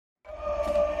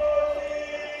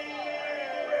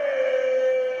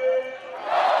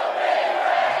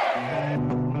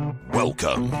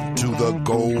Welcome to the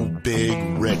Go Big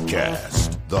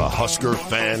Redcast, the Husker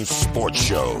Fan Sports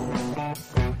Show.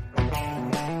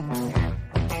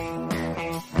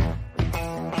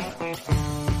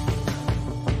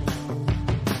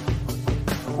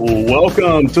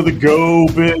 Welcome to the Go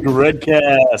Big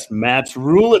Redcast, Matt's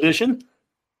Rule Edition.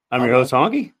 I'm your host,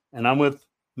 Honky, and I'm with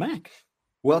Mac.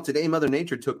 Well, today Mother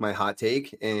Nature took my hot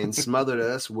take and smothered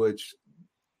us, which,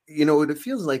 you know, what it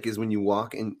feels like is when you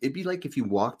walk in, it'd be like if you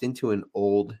walked into an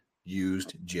old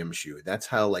used gym shoe. That's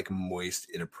how like moist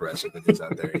and oppressive it is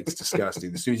out there. It's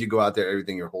disgusting. As soon as you go out there,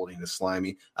 everything you're holding is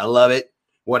slimy. I love it.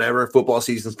 Whatever. Football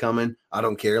season's coming. I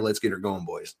don't care. Let's get her going,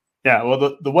 boys. Yeah,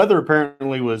 well, the weather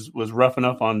apparently was rough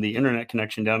enough on the internet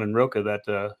connection down in Roca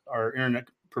that our internet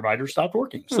provider stopped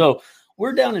working. So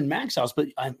we're down in Mac's house, but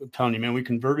I'm telling you, man, we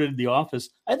converted the office,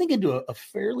 I think, into a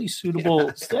fairly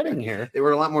suitable setting here. There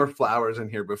were a lot more flowers in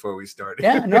here before we started.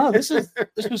 Yeah, no, this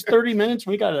was 30 minutes.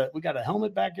 We got a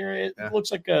helmet back here. It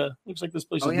looks like this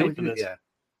place is made for this.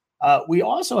 Yeah. We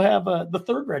also have the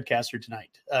third Redcaster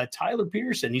tonight, Tyler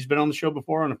Peterson. He's been on the show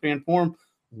before on a fan forum.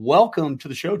 Welcome to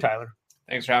the show, Tyler.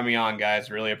 Thanks for having me on,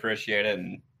 guys. Really appreciate it.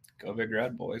 And go Big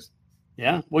Red, boys.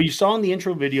 Yeah. Well, you saw in the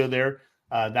intro video there,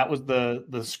 that was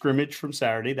the scrimmage from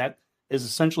Saturday. That is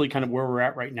essentially kind of where we're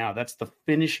at right now. That's the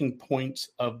finishing points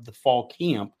of the fall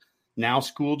camp. Now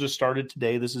school just started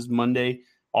today. This is Monday,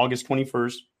 August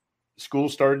 21st. School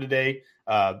started today.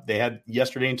 They had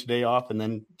yesterday and today off, and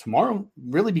then tomorrow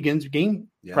really begins game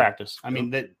practice. I mean,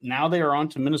 that now they are on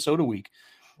to Minnesota week.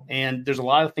 And there's a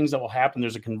lot of things that will happen.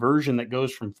 There's a conversion that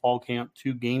goes from fall camp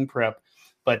to game prep.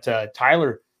 But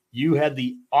Tyler, you had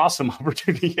the awesome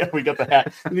opportunity. Yeah, we got the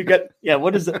hat. We got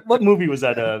what is it? What movie was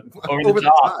that? Over the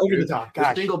top.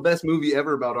 Gosh. The single best movie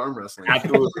ever about arm wrestling.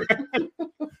 Absolutely.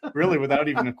 Really, without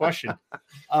even a question.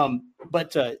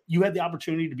 But you had the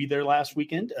opportunity to be there last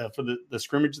weekend for the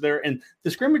scrimmage there. And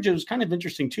the scrimmage was kind of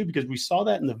interesting too, because we saw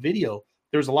that in the video.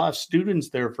 There was a lot of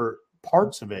students there for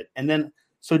parts of it. And then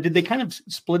so did they kind of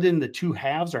split it into two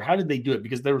halves, or how did they do it?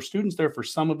 Because there were students there for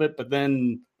some of it, but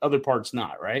then other parts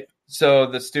not, right? So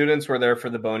the students were there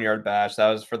for the Boneyard Bash. That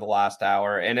was for the last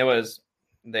hour, and it was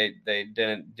they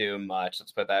didn't do much.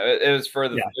 Let's put that. It was for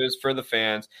the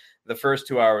fans. The first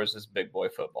 2 hours is big boy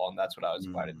football, and that's what I was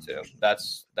invited to.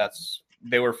 That's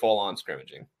they were full on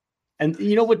scrimmaging. And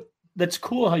you know what? That's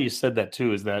cool how you said that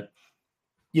too. Is that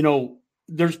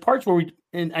there's parts where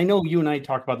and I know you and I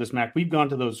talked about this, Mac. We've gone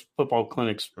to those football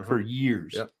clinics for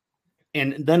years. Yep.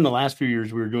 And then the last few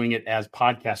years we were doing it as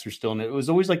podcasters still. And it was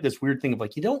always like this weird thing of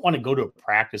like, you don't want to go to a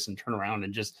practice and turn around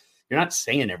and just, you're not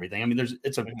saying everything. I mean,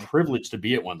 it's a privilege to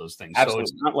be at one of those things. Absolutely.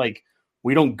 So it's not like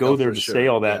we don't go there to say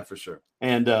all that. Yeah, for sure.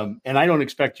 And I don't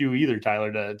expect you either,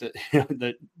 Tyler,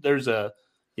 that there's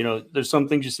there's some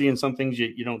things you see and some things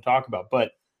you don't talk about.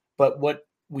 But what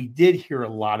we did hear a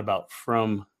lot about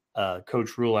from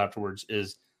Coach Rule afterwards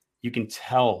is you can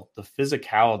tell the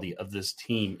physicality of this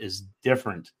team is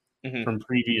different from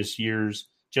previous years,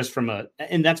 just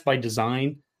and that's by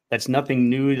design. That's nothing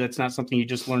new. That's not something you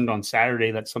just learned on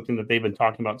Saturday. That's something that they've been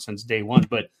talking about since day one.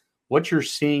 But what you're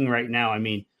seeing right now, I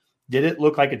mean, did it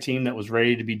look like a team that was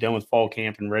ready to be done with fall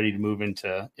camp and ready to move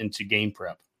into game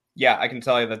prep? Yeah, I can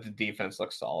tell you that the defense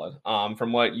looks solid.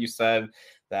 From what you said,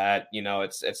 that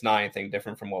it's not anything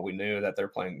different from what we knew, that they're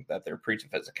playing, that they're preaching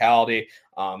physicality.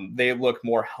 They look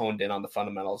more honed in on the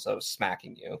fundamentals of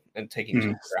smacking you and taking you to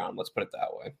the ground. Let's put it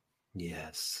that way.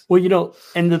 Yes. Well,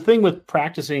 and the thing with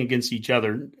practicing against each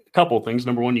other, a couple of things.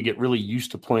 Number one, you get really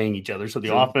used to playing each other. So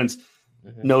the offense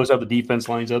knows how the defense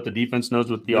lines up. The defense knows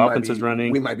what the offense is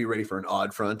running. We might be ready for an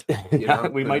odd front.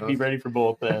 We might be ready for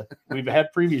both. We've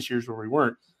had previous years where we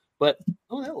weren't. But,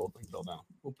 that little thing fell down.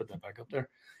 We'll put that back up there.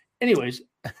 Anyways,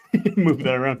 move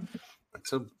that around.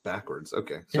 So backwards.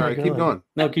 Okay. Sorry, keep going.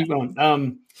 No, keep going.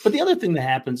 But the other thing that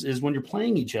happens is when you're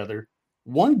playing each other,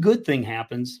 one good thing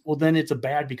happens. Well, then it's a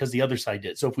bad because the other side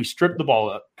did. So if we strip the ball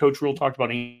up, Coach Rule talked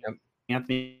about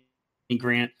Anthony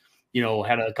Grant,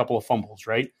 had a couple of fumbles,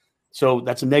 right? So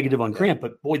that's a negative on Grant.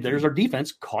 But, boy, there's our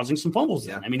defense causing some fumbles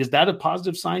then. I mean, is that a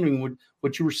positive sign? I mean,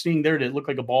 what you were seeing there, did it look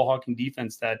like a ball-hawking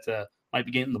defense that might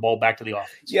be getting the ball back to the offense?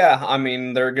 Yeah, I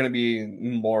mean, they're going to be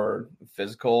more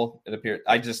physical, it appears.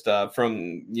 I just,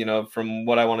 from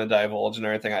what I want to divulge and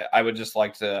everything, I would just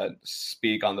like to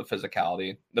speak on the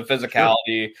physicality. The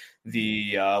physicality,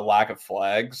 the lack of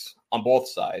flags on both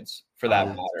sides, for that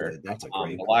matter. That's a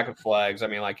great the lack of flags, I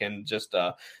mean, like, and just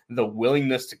the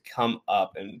willingness to come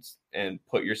up and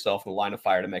put yourself in the line of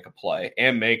fire to make a play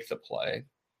and make the play.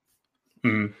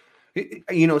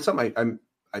 Something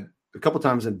a couple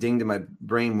times it dinged in my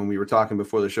brain when we were talking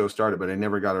before the show started, but I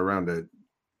never got around to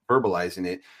verbalizing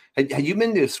it. Had you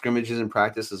been to scrimmages and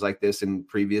practices like this in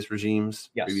previous regimes,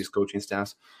 Yes. previous coaching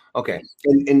staffs? Okay.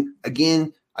 And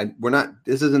again,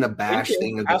 this isn't a bash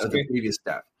thing of the previous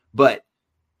staff, but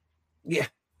yeah,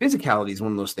 physicality is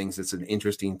one of those things that's an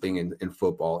interesting thing in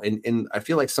football. And I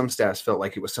feel like some staffs felt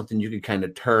like it was something you could kind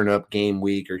of turn up game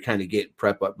week or kind of get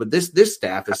prep up. But this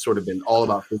staff has sort of been all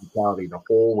about physicality the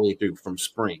whole way through from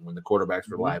spring when the quarterbacks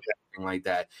were live, everything like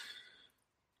that.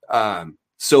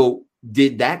 So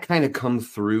did that kind of come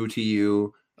through to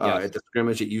you at the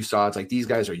scrimmage that you saw? It's like these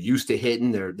guys are used to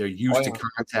hitting, they're used to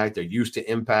contact, they're used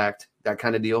to impact, that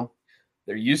kind of deal.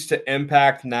 They're used to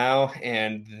impact now,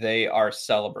 and they are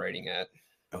celebrating it.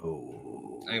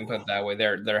 Oh, I can put it that way.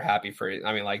 They're happy for it.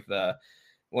 I mean, like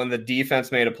when the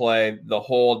defense made a play, the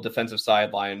whole defensive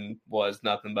sideline was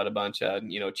nothing but a bunch of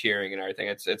cheering and everything.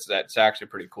 It's actually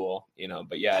pretty cool,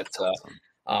 But yeah, it's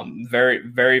awesome. Very,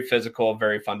 very physical,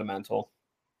 very fundamental.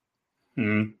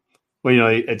 Mm-hmm. Well,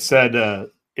 it said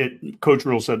Coach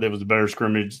Rule said there was a better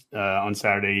scrimmage on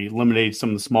Saturday. He eliminated some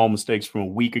of the small mistakes from a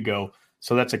week ago.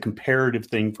 So that's a comparative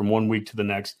thing from 1 week to the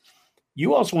next.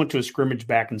 You also went to a scrimmage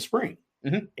back in spring.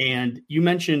 Mm-hmm. And you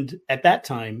mentioned at that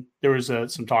time, there was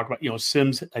some talk about,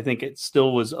 Sims, I think it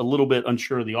still was a little bit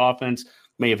unsure of the offense,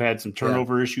 may have had some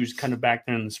turnover issues kind of back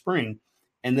then in the spring.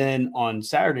 And then on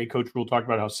Saturday, Coach Rule talked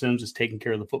about how Sims is taking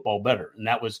care of the football better. And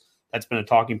that's been a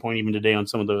talking point even today on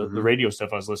some of the radio stuff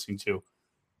I was listening to.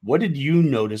 What did you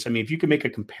notice? I mean, if you could make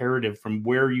a comparative from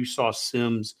where you saw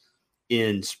Sims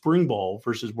in spring ball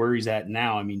versus where he's at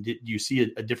now, I mean, do you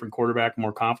see a different quarterback,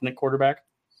 more confident quarterback?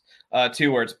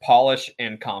 2 words: polish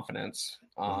and confidence.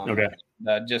 Okay.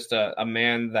 Just a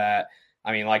man that,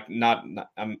 I mean, like not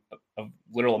a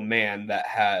literal man that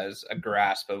has a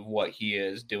grasp of what he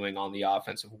is doing on the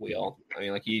offensive wheel. I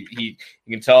mean, like you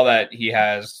can tell that he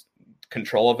has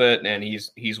control of it and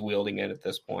he's wielding it at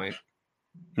this point.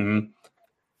 Mm-hmm.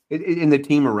 In the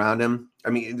team around him, I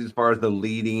mean, as far as the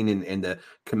leading and the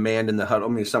command in the huddle,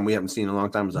 I mean, something we haven't seen in a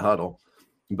long time is a huddle.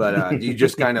 But you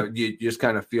just kind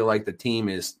of feel like the team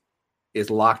is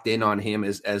locked in on him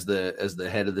as the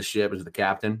head of the ship, as the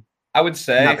captain. I would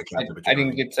say I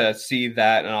didn't get to see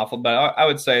that an awful, but I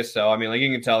would say so. I mean, like you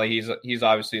can tell he's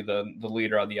obviously the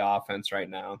leader of the offense right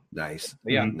now. Nice,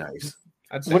 yeah, nice.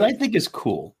 What I think is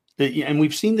cool. And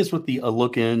we've seen this with the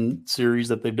Look In series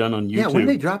that they've done on YouTube. Yeah, when are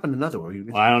they dropping another one?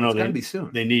 Well, I don't know. It's got to be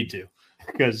soon. They need to,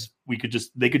 because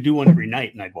they could do one every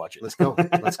night and I'd watch it. Let's go.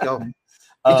 But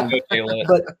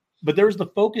there was the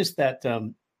focus that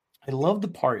I love the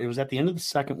part. It was at the end of the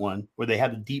second one where they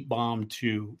had the deep bomb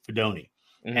to Fedoni.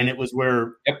 Mm-hmm. And it was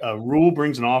where Rule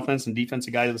brings an offense and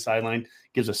defensive guy to the sideline,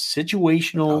 gives a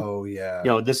situational. Oh, yeah.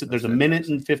 There's a minute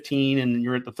and 15, and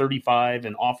you're at the 35.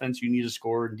 And offense, you need to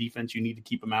score, and defense, you need to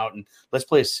keep them out. And let's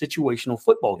play a situational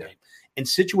football game. And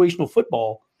situational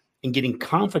football and getting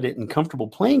confident and comfortable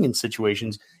playing in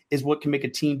situations is what can make a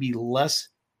team be less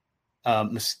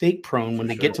mistake prone when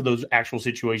they get to those actual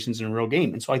situations in a real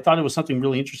game. And so I thought it was something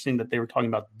really interesting that they were talking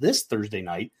about this Thursday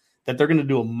night, that they're going to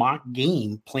do a mock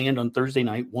game planned on Thursday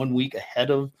night, 1 week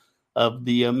ahead of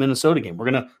the Minnesota game.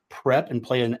 We're going to prep and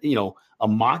play a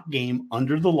mock game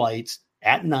under the lights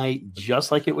at night,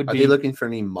 just like it would be. Are they looking for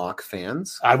any mock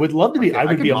fans? I would love to be. I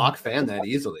would be a mock fan that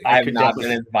easily. I have not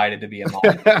been invited to be a mock.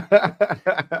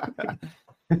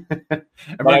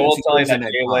 But I will tell you that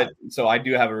Jay Litt, so I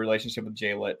do have a relationship with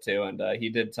Jay Litt too, and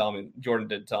Jordan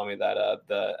did tell me that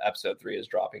the episode 3 is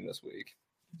dropping this week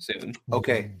soon.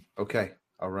 Okay.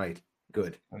 All right.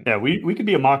 Good. Yeah, we could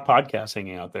be a mock podcast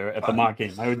hanging out there at the mock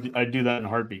game. I'd do that in a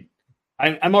heartbeat.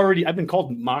 I've been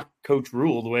called mock Coach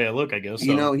Rule the way I look, I guess.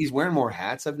 So. He's wearing more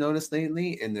hats I've noticed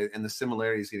lately, and the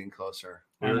similarities getting closer.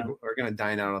 We're gonna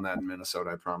dine out on that in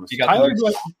Minnesota, I promise. Tyler,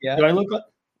 do I look like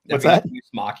what's that? You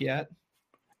smock yet?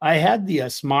 I had the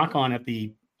smock on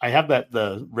I have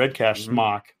the Redcast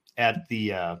smock at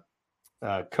the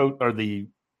coat or the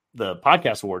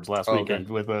podcast awards last weekend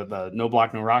with the No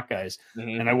Block No Rock guys.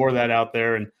 Mm-hmm. And I wore that out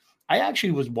there. And I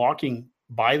actually was walking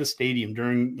by the stadium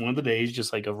during one of the days,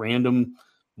 just like a random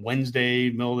Wednesday,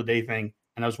 middle of the day thing.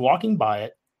 And I was walking by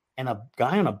it, and a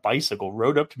guy on a bicycle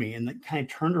rode up to me and then kind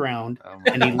of turned around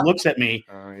and he looks at me.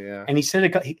 Oh, yeah. And he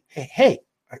said, hey,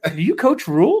 are you Coach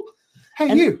Rule?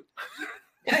 Hey, and, you.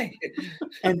 Hey.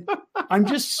 And I'm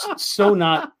just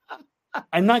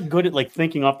I'm not good at like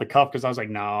thinking off the cuff, because I was like,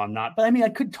 no, I'm not. But I mean, I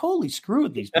could totally screw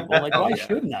with these people. Like, why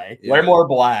shouldn't I? Yeah. Wear more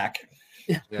black.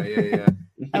 Yeah.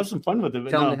 Have some fun with it.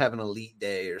 Tell them to have an elite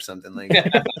day or something like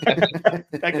that.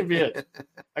 That could be it.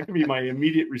 That could be my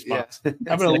immediate response. Yeah.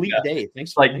 Have an elite day.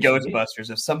 Thanks. Like Ghostbusters.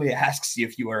 If somebody asks you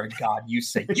if you are a god, you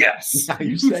say yes.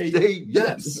 You say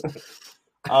yes.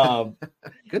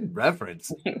 Good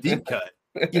reference. Deep cut.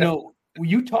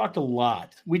 You talked a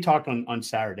lot. We talked on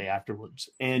Saturday afterwards,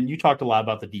 and you talked a lot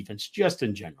about the defense just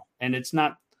in general. And it's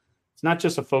not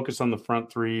just a focus on the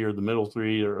front three or the middle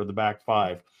three or the back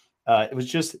five. It was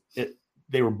just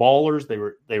they were ballers.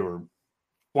 They were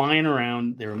flying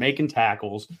around. They were making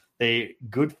tackles.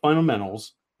 Good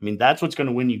fundamentals. I mean, that's what's going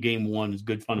to win you game one is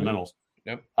good fundamentals.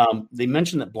 Yep. They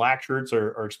mentioned that black shirts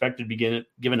are expected to be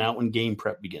given out when game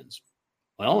prep begins.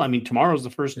 Well, I mean, tomorrow's the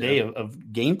first day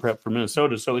of game prep for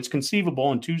Minnesota, so it's conceivable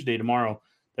on Tuesday tomorrow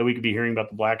that we could be hearing about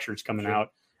the black shirts coming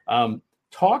out.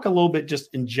 Talk a little bit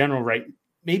just in general, right?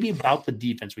 Maybe about the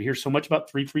defense. We hear so much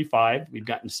about 3-3-5. We've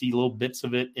gotten to see little bits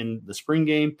of it in the spring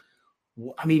game.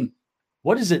 I mean,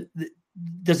 what is it?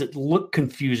 Does it look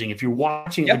confusing if you're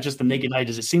watching it with just the naked eye?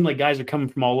 Does it seem like guys are coming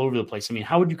from all over the place? I mean,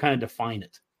 how would you kind of define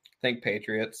it? Think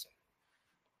Patriots.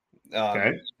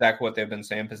 Exactly what they've been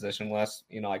saying positionless.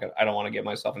 I don't want to get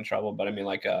myself in trouble, but I mean,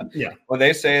 when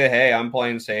they say, "Hey, I'm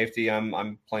playing safety,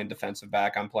 I'm playing defensive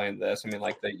back, I'm playing this," I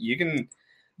mean,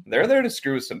 they're there to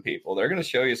screw some people. They're going to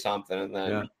show you something, and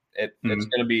then it's going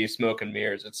to be smoke and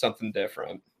mirrors. It's something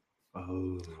different.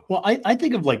 Oh, well, I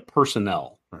think of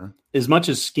personnel as much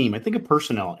as scheme. I think of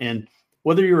personnel, and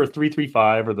whether you're a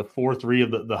 3-3-5 or the 4-3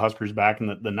 of the Huskers back in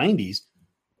the 90s.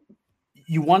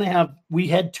 You want to have – we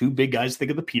had two big guys.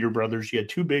 Think of the Peter brothers. You had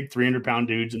two big 300-pound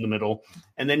dudes in the middle.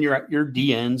 And then your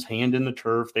DNs, hand in the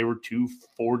turf. They were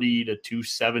 240 to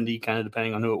 270, kind of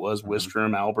depending on who it was,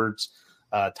 Wistrom, Alberts,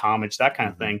 Tomich, that kind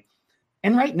of thing.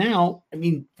 And right now, I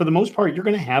mean, for the most part, you're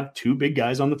going to have two big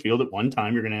guys on the field at one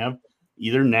time. You're going to have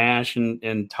either Nash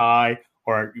and Ty,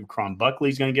 or Cron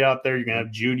Buckley's going to get out there. You're going to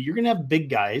have Judy. You're going to have big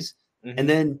guys. And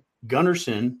then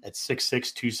Gunnarsson at 6'6",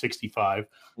 265.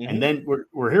 And then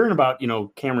we're hearing about,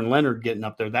 Cameron Leonard getting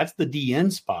up there. That's the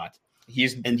DN spot.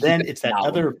 It's that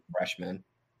other freshman.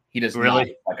 He does not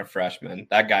look like a freshman.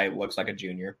 That guy looks like a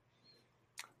junior.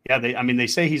 Yeah, they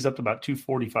say he's up to about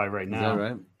 245 right now. Is that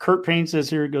right? Kurt Payne says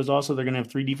here it goes also they're going to have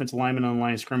 3 defensive linemen on the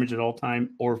line of scrimmage at all time.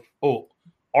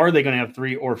 Are they going to have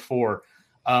 3 or 4?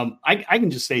 I can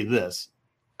just say this.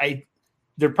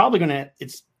 They're probably going to –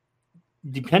 it's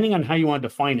depending on how you want to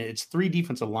define it, it's 3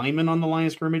 defensive linemen on the line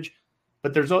of scrimmage,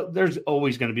 but there's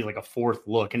always going to be like a fourth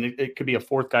look, and it could be a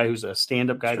fourth guy who's a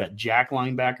stand-up guy, that jack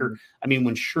linebacker. I mean,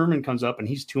 when Sherman comes up and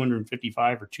he's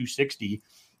 255 or 260,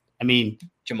 I mean,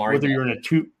 whether you're in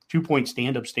a two-point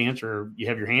stand-up stance or you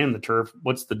have your hand in the turf,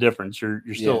 what's the difference? You're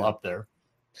still up there.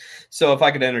 So if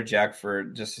I could interject for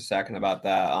just a second about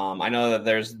that, I know that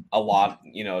there's a lot,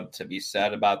 to be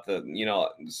said about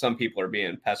some people are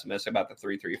being pessimistic about the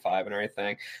 3-3-5 and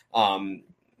everything.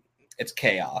 It's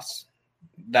chaos.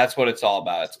 That's what it's all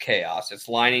about. It's chaos. It's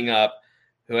lining up.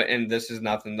 And this is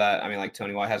nothing that, like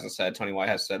Tony White hasn't said. Tony White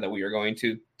has said that we are going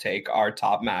to take our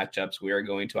top matchups. We are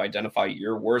going to identify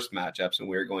your worst matchups, and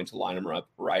we are going to line them up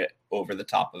right over the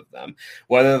top of them.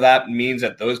 Whether that means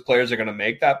that those players are going to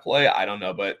make that play, I don't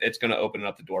know, but it's going to open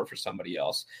up the door for somebody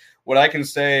else. What I can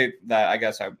say that I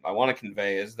guess I want to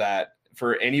convey is that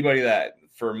for anybody that,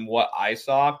 from what I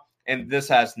saw, and this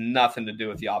has nothing to do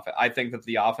with the offense. I think that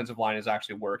the offensive line is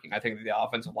actually working. I think that the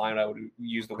offensive line, I would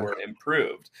use the word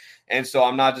improved. And so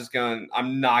I'm not going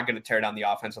to tear down the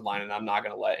offensive line, and I'm not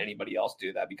going to let anybody else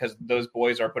do that, because those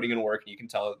boys are putting in work, and you can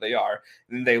tell that they are,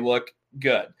 and they look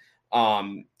good.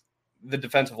 The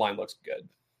defensive line looks good.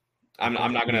 I'm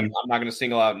not going to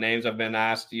single out names. I've been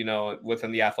asked,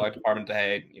 within the athletic department to,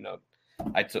 hey,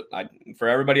 for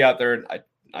everybody out there,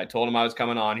 I told him I was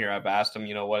coming on here. I've asked him,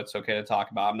 what it's okay to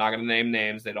talk about. I'm not going to name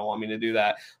names. They don't want me to do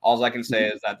that. All I can say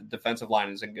is that the defensive line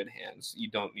is in good hands. You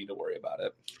don't need to worry about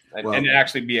it, and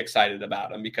actually be excited about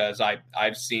them, because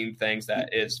I've seen things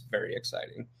that is very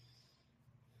exciting.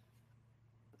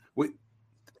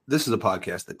 This is a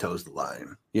podcast that toes the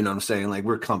line. You know what I'm saying? Like,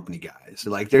 we're company guys.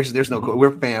 Like, there's no,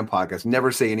 we're fan podcasts.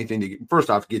 Never say anything to, first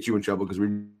off, get you in trouble, because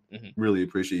we really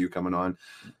appreciate you coming on.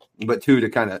 But two, to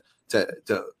kind of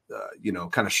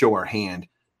kind of show our hand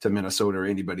to Minnesota or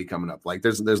anybody coming up. Like,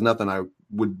 there's nothing I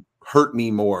would hurt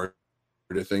me more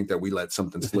to think that we let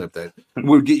something slip that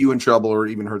would get you in trouble or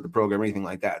even hurt the program or anything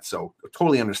like that. So I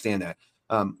totally understand that.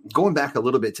 Going back a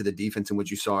little bit to the defense and what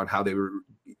you saw and how they were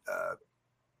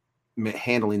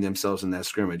handling themselves in that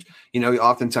scrimmage.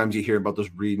 Oftentimes you hear about those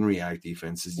read and react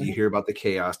defenses. You hear about the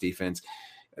chaos defense.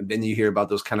 And then you hear about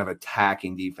those kind of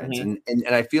attacking defense. And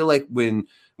I feel like when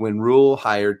Rule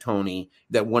hired Tony,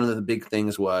 that one of the big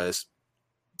things was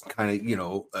kind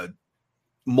of,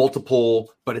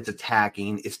 multiple, but it's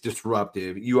attacking, it's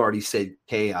disruptive. You already said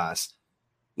chaos.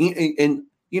 And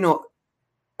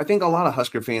I think a lot of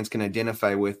Husker fans can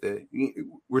identify with it.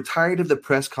 We're tired of the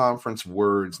press conference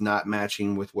words not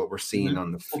matching with what we're seeing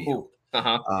on the field.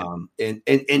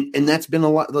 And that's been a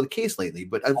lot of the case lately.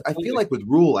 But I feel like with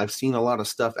Rule, I've seen a lot of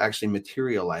stuff actually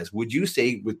materialize. Would you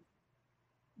say with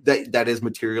that is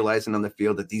materializing on the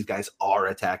field, that these guys are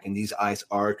attacking, these guys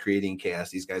are creating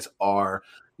chaos, these guys are,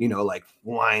 like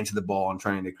flying to the ball and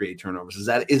trying to create turnovers? Is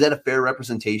that a fair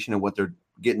representation of what they're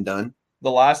getting done? The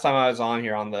last time I was on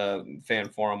here on the fan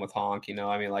forum with Honk,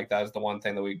 that was the one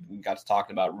thing that we got to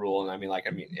talking about Rule.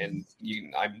 And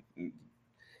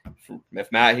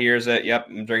if Matt hears it, yep,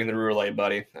 I'm drinking the Roulade,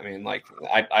 buddy.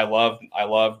 I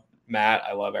love Matt.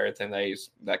 I love everything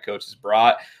that coach has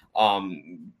brought.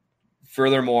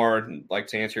 Furthermore, like,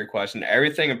 to answer your question,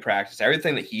 everything in practice,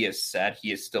 everything that he has said,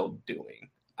 he is still doing.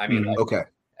 Okay.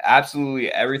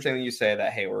 Absolutely everything that you say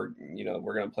that, hey, we're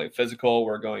going to play physical,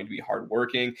 we're going to be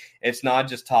hardworking. It's not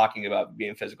just talking about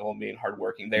being physical and being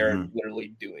hardworking. They're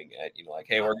literally doing it.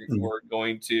 Hey, we're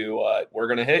going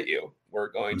to hit you.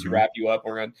 We're going to wrap you up.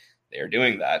 They're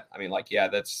doing that.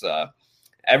 That's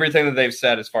everything that they've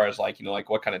said as far as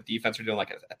what kind of defense they're doing,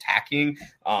 attacking,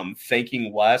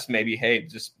 thinking less, maybe, hey,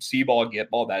 just see ball, get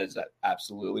ball. That is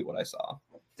absolutely what I saw.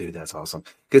 Dude, that's awesome.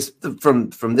 Because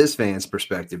from this fan's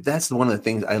perspective, that's one of the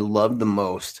things I love the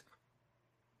most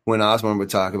when Osborne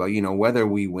would talk about, whether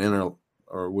we win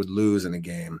or would lose in a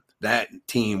game, that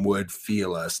team would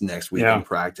feel us next week in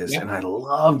practice. Yeah. And I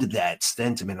loved that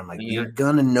sentiment. I'm like, you're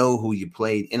going to know who you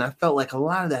played. And I felt like a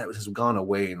lot of that has gone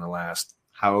away in the last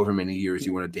however many years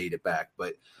you want to date it back.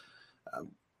 But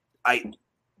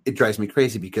it drives me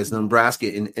crazy because Nebraska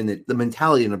and the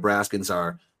mentality of Nebraskans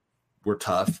are, we're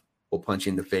tough. We'll punch you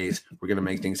in the face. We're going to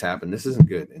make things happen. This isn't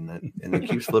good. And it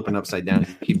keeps flipping upside down. You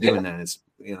keep doing that. It's,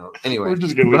 anyway. We're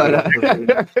just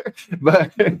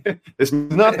but there's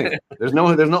nothing. There's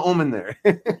no omen there.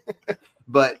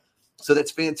 But so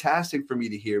that's fantastic for me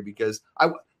to hear, because I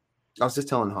was just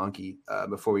telling Honky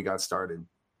before we got started,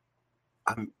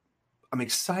 I'm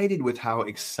excited with how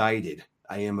excited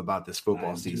I am about this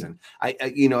football season. I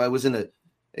was in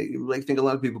I think a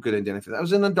lot of people could identify. I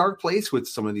was in a dark place with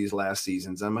some of these last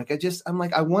seasons. I want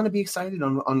to be excited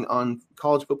on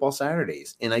college football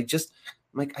Saturdays. And I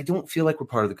don't feel like we're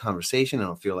part of the conversation. I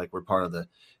don't feel like we're part of the,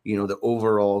 the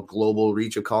overall global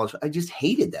reach of college. I just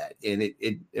hated that. And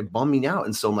it bummed me out.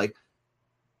 And so I'm like,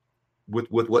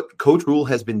 with what Coach Rule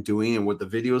has been doing and with the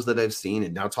videos that I've seen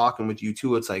and now talking with you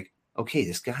too, it's like, okay,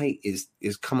 this guy is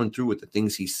coming through with the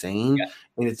things he's saying. Yeah.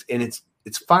 And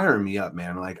it's firing me up,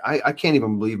 man. Like I can't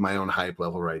even believe my own hype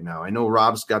level right now. I know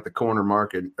Rob's got the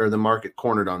market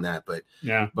cornered on that, but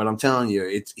I'm telling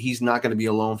you, he's not going to be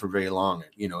alone for very long.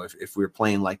 If we're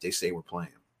playing like they say we're playing.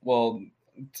 Well,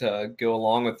 to go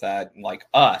along with that, like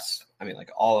us,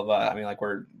 all of us,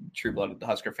 we're true-blooded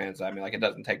Husker fans. It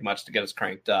doesn't take much to get us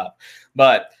cranked up,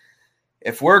 but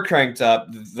if we're cranked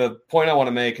up, the point I want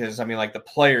to make is, the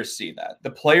players see that. The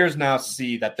players now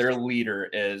see that their leader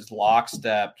is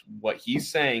lockstep, what he's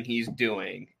saying he's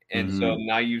doing. And so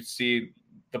now you see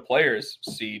the players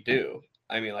do.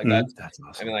 That's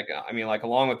awesome.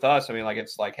 Along with us,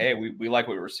 it's like, hey, we like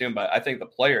what we're seeing, but I think the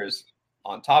players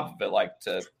on top of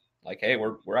it hey,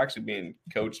 we're actually being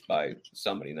coached by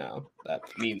somebody now that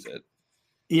means it.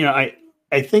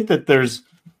 I think that there's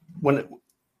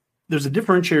a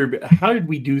differentiator. How did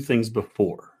we do things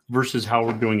before versus how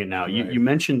we're doing it now? Right. You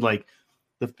mentioned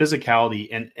the physicality,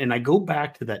 and I go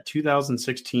back to that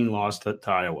 2016 loss to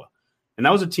Iowa, and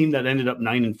that was a team that ended up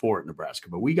 9-4 at Nebraska,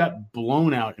 but we got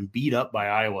blown out and beat up by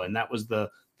Iowa, and that was the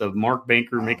Mark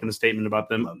Banker making the statement about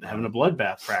them having a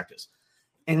bloodbath practice,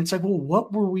 and it's like, well,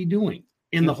 what were we doing?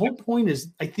 And the whole point is,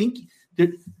 I think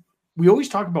that we always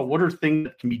talk about what are things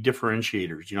that can be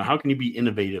differentiators. How can you be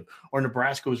innovative? Or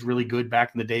Nebraska was really good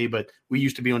back in the day, but we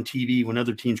used to be on TV when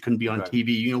other teams couldn't be on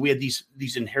TV. We had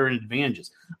these inherent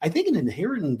advantages. I think an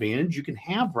inherent advantage you can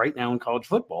have right now in college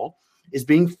football is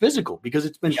being physical, because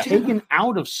it's been taken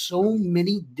out of so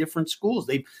many different schools.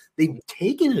 They've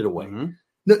taken it away.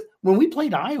 Mm-hmm. When we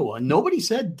played Iowa, nobody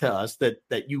said to us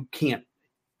that you can't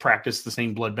practice the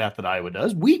same bloodbath that Iowa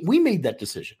does. We made that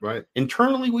decision. Right.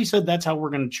 Internally, we said that's how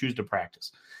we're going to choose to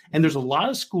practice. And there's a lot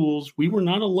of schools, we were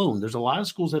not alone. There's a lot of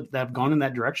schools that have gone in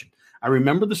that direction. I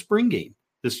remember the spring game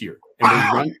this year.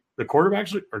 And the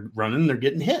quarterbacks are running, they're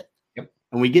getting hit. Yep.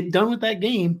 And we get done with that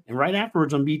game, and right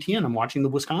afterwards on BTN, I'm watching the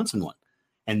Wisconsin one.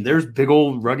 And there's big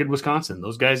old rugged Wisconsin.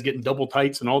 Those guys getting double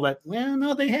tights and all that. Well,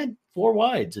 no, they had 4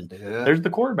 wides. And there's the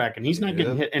quarterback, and he's not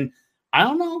getting hit. And I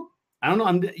don't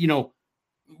know.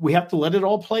 We have to let it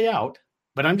all play out,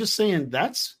 but I'm just saying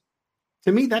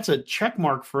to me, that's a check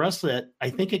mark for us that I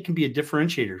think it can be a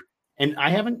differentiator. And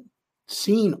I haven't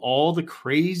seen all the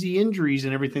crazy injuries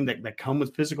and everything that come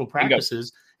with physical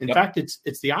practices. In fact,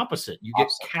 it's the opposite. You get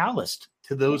calloused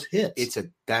to those hits.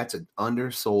 That's an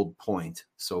undersold point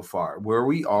so far. Where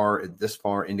we are this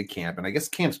far into camp, and I guess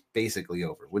camp's basically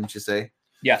over, wouldn't you say?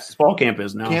 Yes, fall camp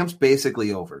is now. Camp's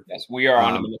basically over. Yes, we are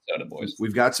on to Minnesota, boys.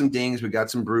 We've got some dings, we got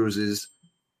some bruises,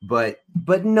 but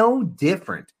no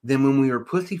different than when we were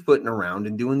pussyfooting around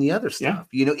and doing the other stuff.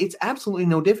 Yeah. It's absolutely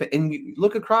no different. And you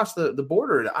look across the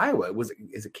border at Iowa.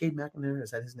 Is it Cade McNamara?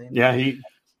 Is that his name? Yeah,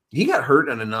 he got hurt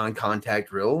on a non-contact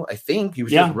drill. I think he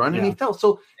was just running. And he fell.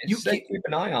 So you keep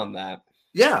an eye on that.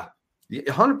 Yeah,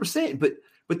 100%.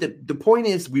 But the point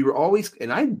is, we were always,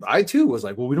 and I too was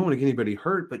like, well, we don't want to get anybody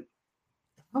hurt, but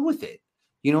how with it?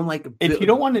 If you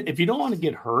don't want to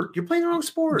get hurt, you're playing the wrong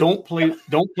sport. Don't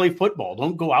play football.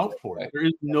 Don't go out for it. There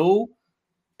is no.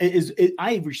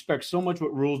 I respect so much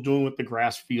what Rule's doing with the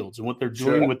grass fields and what they're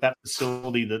doing with that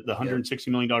facility, the $160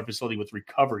 million facility with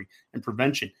recovery and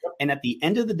prevention. And at the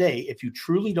end of the day, if you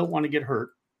truly don't want to get hurt,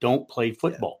 don't play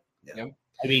football. Yeah.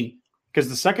 I mean, because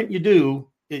the second you do,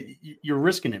 you're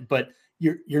risking it. But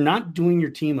you're not doing your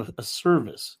team a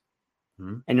service.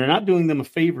 And you're not doing them a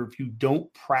favor if you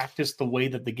don't practice the way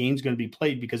that the game's going to be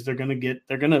played, because they're going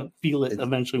to feel it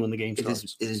eventually when the game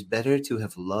starts. It is better to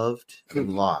have loved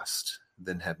and lost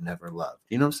than have never loved.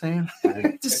 You know what I'm saying?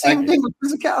 It's the same thing with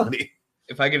physicality.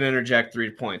 If I could interject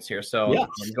 3 points here. So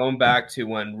going back to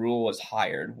when Rule was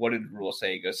hired, what did Rule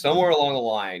say? He goes, somewhere along the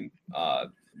line,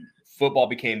 football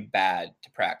became bad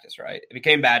to practice, right? It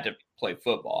became bad to play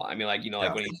football. I mean, when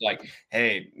he's like,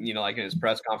 hey, in his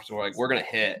press conference, we're going to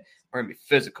hit. We're going to be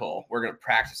physical. We're going to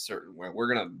practice certain way.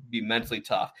 We're going to be mentally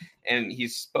tough. And he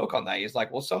spoke on that. He's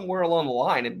like, well, somewhere along the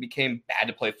line, it became bad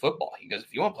to play football. He goes,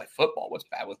 if you want to play football, what's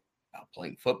bad about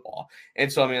playing football? And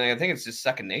so, I think it's just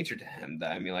second nature to him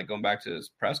that, going back to his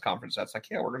press conference, that's like,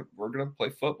 yeah, we're going to play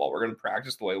football. We're going to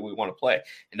practice the way we want to play.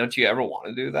 And don't you ever want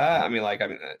to do that?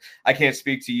 I can't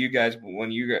speak to you guys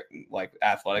when you get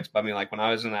athletics, but when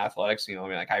I was in athletics,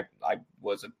 I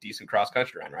was a decent cross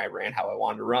country runner. I ran how I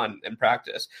wanted to run in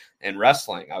practice. And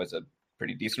wrestling, I was a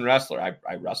pretty decent wrestler.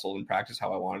 I wrestled in practice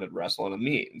how I wanted to wrestle in a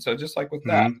meet. And so just like with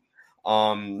that,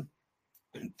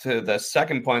 to the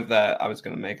second point that I was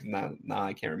going to make, now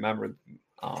I can't remember.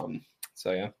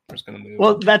 So yeah, we're just going to move.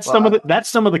 Well, that's some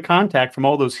of the contact from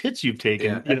all those hits you've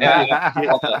taken.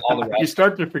 You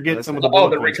start to forget some of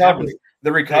the recovery.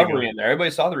 The recovery in there.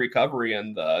 Everybody saw the recovery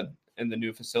in the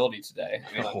new facility today.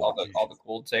 All the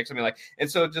cool takes. And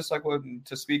so just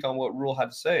to speak on what Rule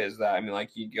had to say is that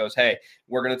he goes, hey,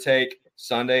 we're going to take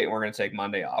Sunday and we're going to take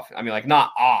Monday off.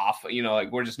 Not off.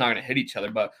 We're just not going to hit each other,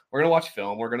 but we're going to watch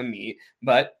film. We're going to meet,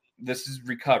 but this is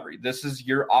recovery. This is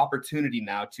your opportunity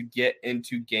now to get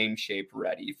into game shape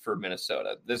ready for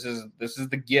Minnesota. This is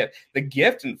the gift. The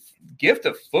gift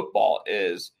of football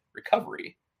is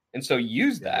recovery. And so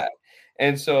use that.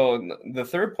 And so the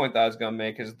third point that I was going to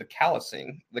make is the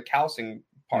callousing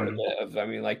part of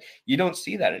it. You don't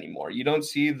see that anymore. You don't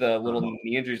see the little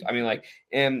knee injuries.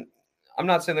 And I'm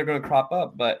not saying they're going to crop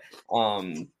up, but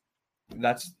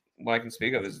that's what I can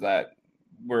speak of is that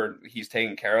he's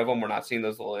taking care of them. We're not seeing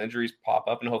those little injuries pop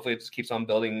up, and hopefully it just keeps on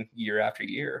building year after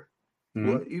year.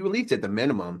 Well, you at least at the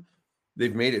minimum,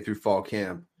 they've made it through fall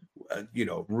camp,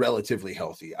 relatively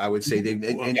healthy. I would say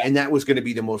and that was going to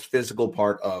be the most physical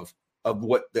part of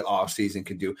what the off season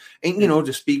could do. And,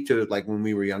 to speak to when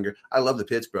we were younger, I love the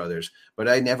Pitts brothers, but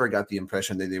I never got the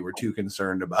impression that they were too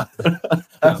concerned about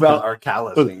our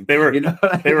callousing. They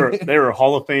were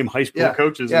Hall of Fame high school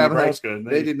coaches in Nebraska.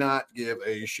 They did not give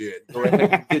a shit. Go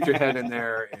ahead, get your head in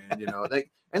there. And,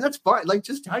 and that's fine.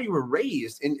 Just how you were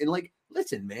raised. And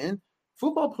listen, man,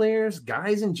 football players,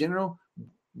 guys in general,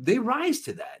 they rise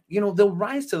to that. They'll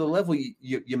rise to the level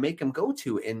you make them go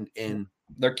to. And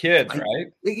they're kids, right?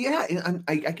 Yeah, and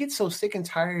I get so sick and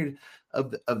tired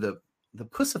of the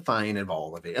pussifying of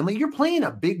all of it. You're playing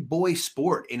a big boy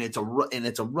sport, and it's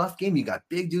a rough game. You got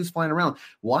big dudes flying around.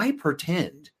 Why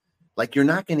pretend like you're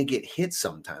not going to get hit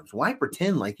sometimes? Why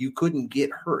pretend like you couldn't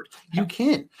get hurt? You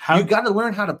can. You got to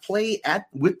learn how to play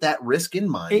with that risk in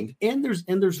mind. And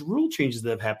there's rule changes that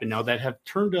have happened now that have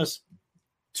turned us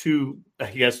to,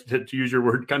 I guess, to use your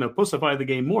word, kind of pussify the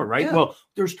game more, right? Yeah. Well,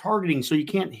 there's targeting, so you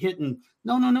can't hit. And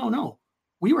no.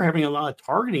 We were having a lot of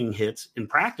targeting hits in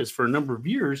practice for a number of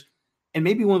years. And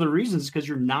maybe one of the reasons is because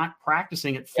you're not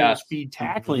practicing at full speed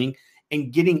tackling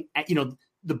and getting,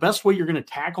 the best way you're going to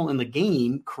tackle in the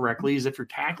game correctly is if you're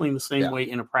tackling the same way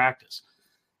in a practice.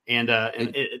 And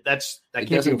it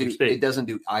doesn't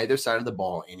do either side of the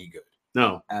ball any good.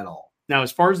 No, at all. Now,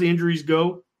 as far as the injuries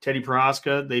go, Teddy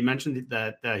Prohaska, they mentioned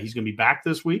that he's going to be back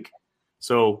this week.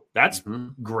 So that's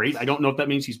great. I don't know if that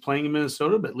means he's playing in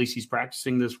Minnesota, but at least he's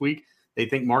practicing this week. They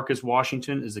think Marcus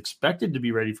Washington is expected to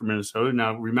be ready for Minnesota.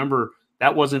 Now, remember,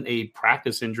 that wasn't a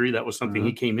practice injury. That was something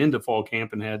he came into fall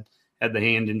camp and had the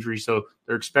hand injury. So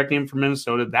they're expecting him for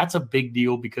Minnesota. That's a big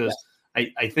deal because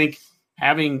I think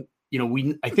having,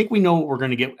 I think we know what we're going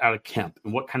to get out of Kemp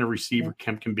and what kind of receiver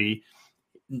Kemp can be.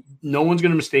 No one's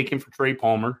going to mistake him for Trey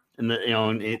Palmer and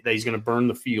that he's going to burn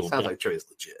the field. Sounds like Trey's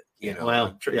legit.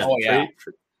 Trey,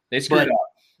 they screwed up.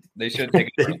 They should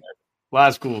take it. A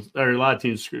lot of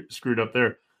teams screwed up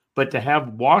there. But to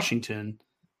have Washington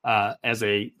as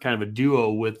a kind of a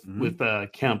duo with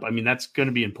Kemp, I mean, that's going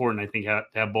to be important, I think, to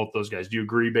have both those guys. Do you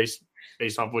agree based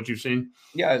off what you've seen?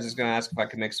 Yeah, I was just going to ask if I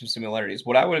could make some similarities.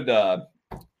 What I would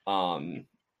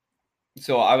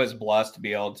so I was blessed to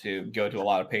be able to go to a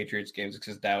lot of Patriots games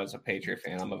because Dad was a Patriot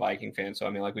fan. I'm a Viking fan. So, I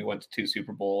mean, like we went to 2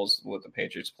 Super Bowls with the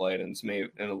Patriots played and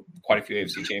quite a few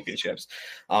AFC championships.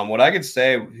 What I could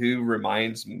say who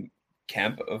reminds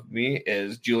Kemp of me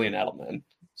is Julian Edelman.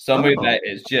 Somebody that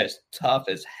is just tough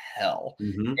as hell.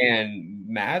 And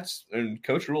Matt's and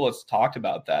Coach Rule has talked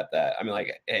about that. I mean,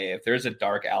 like, hey, if there's a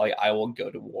dark alley, I will go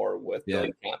to war with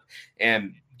Billy Kemp.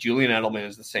 And Julian Edelman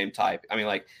is the same type. I mean,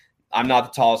 like, I'm not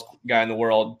the tallest guy in the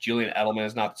world. Julian Edelman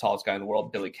is not the tallest guy in the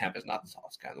world. Billy Kemp is not the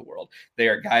tallest guy in the world. They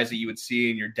are guys that you would see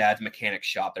in your dad's mechanic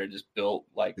shop. They're just built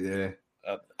like a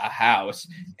house,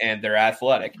 and they're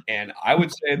athletic. And I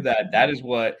would say that is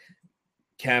what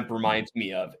Kemp reminds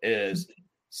me of, is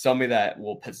somebody that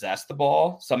will possess the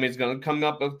ball. Somebody's going to come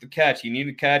up with the catch. You need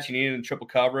a catch. You need it in triple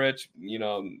coverage. We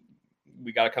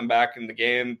got to come back in the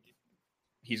game.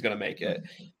 He's going to make it.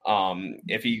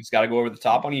 If he's got to go over the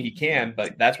top on you, he can,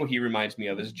 but that's what he reminds me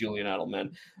of, is Julian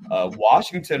Edelman.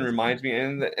 Washington reminds me,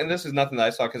 and this is nothing that I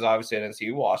saw because obviously I didn't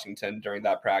see Washington during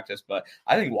that practice, but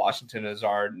I think Washington is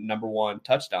our number 1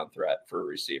 touchdown threat for a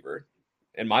receiver,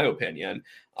 in my opinion.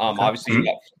 Obviously you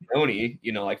got Fedoni,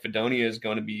 like Fedoni is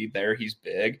going to be there. He's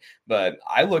big, but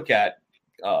I look at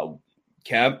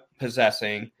Kemp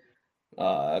possessing,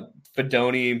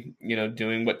 Fedoni,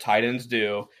 doing what tight ends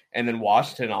do, and then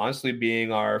Washington honestly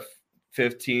being our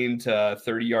 15 to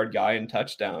 30 yard guy in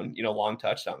touchdown, long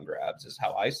touchdown grabs is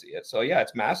how I see it. So yeah,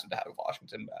 it's massive to have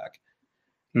Washington back.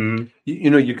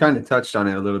 You kind of touched on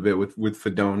it a little bit with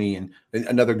Fedoni, and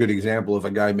another good example of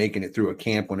a guy making it through a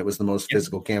camp when it was the most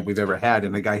physical camp we've ever had,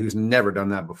 and a guy who's never done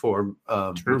that before,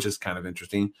 which is kind of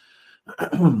interesting.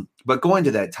 But going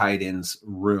to that tight ends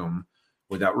room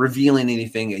without revealing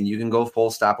anything, and you can go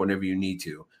full stop whenever you need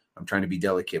to. I'm trying to be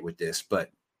delicate with this, but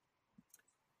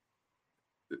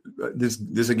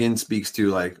this again speaks to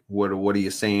like, what are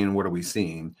you saying? What are we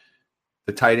seeing?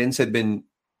 The tight ends I've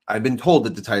been told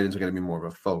that the tight ends are going to be more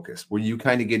of a focus. Were you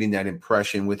kind of getting that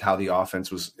impression with how the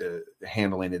offense was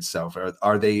handling itself?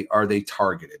 Are they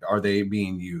targeted? Are they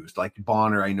being used? Like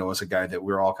Bonner, I know, is a guy that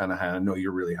we're all kind of high on. I know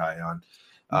you're really high on.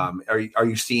 Are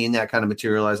you seeing that kind of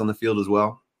materialize on the field as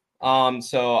well?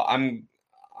 So I'm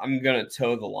gonna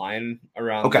toe the line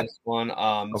around this one.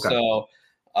 So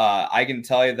I can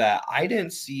tell you that I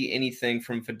didn't see anything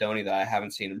from Fedoni that I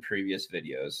haven't seen in previous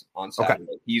videos on Saturday.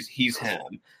 He's him.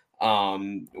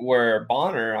 Where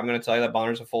Bonner, I'm gonna tell you that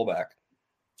Bonner's a fullback.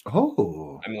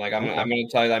 Oh, I mean, like I'm gonna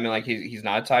tell you that. I mean, like he's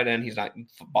not a tight end.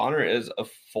 Bonner is a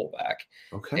fullback.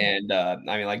 Okay. And I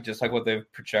mean, like just like what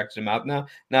they've projected him out now.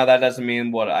 Now that doesn't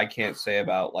mean what I can't say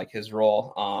about like his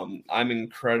role. I'm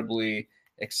incredibly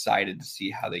excited to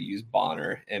see how they use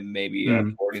Bonner in maybe a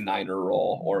 49er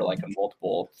role or like a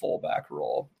multiple fullback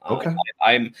role.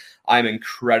 I'm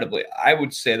incredibly. I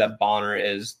would say that Bonner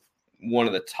is one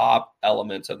of the top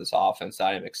elements of this offense that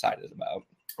I'm excited about.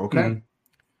 Okay.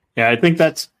 Yeah, I think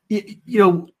that's,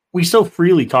 we so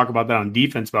freely talk about that on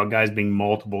defense, about guys being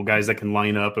multiple, guys that can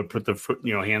line up and put the foot,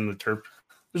 hand in the turf.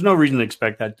 There's no reason to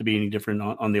expect that to be any different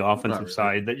on the offensive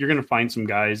side, that you're going to find some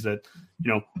guys that,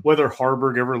 whether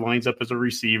Harburg ever lines up as a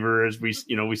receiver, as we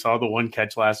saw the one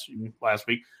catch last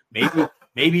week,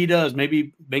 maybe he does,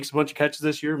 maybe makes a bunch of catches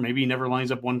this year. Maybe he never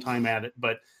lines up one time at it,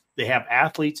 but they have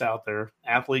athletes out there,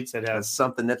 athletes that have That's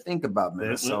something to think about,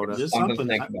 Minnesota. Something to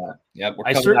think about. Yep.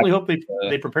 I certainly hope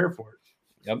they prepare for it.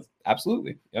 Yep,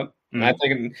 absolutely. Yep. And I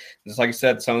think, just like I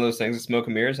said, some of those things, smoke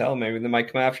and mirrors, hell, maybe they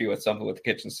might come after you with something with the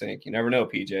kitchen sink. You never know,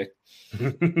 PJ.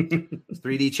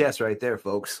 3D chess right there,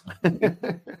 folks.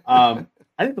 I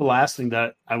think the last thing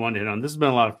that I wanted to hit on, this has been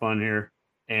a lot of fun here,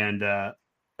 and the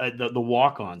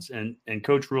walk-ons, and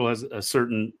Coach Rule has a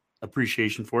certain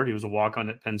appreciation for it. He was a walk-on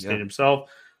at Penn State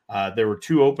himself. There were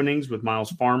 2 openings with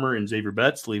Miles Farmer and Xavier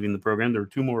Betts leaving the program. There were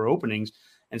 2 more openings.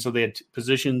 And so they had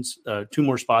positions, 2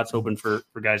 more spots open for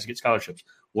guys to get scholarships.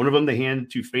 One of them they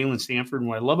handed to Phelan Stanford. And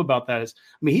what I love about that is,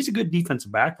 I mean, he's a good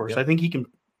defensive back for us. I think he can,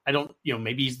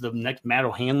 maybe he's the next Matt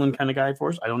O'Hanlon kind of guy for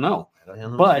us. I don't know.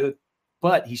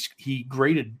 But he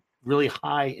graded really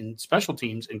high in special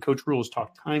teams, and Coach Rule has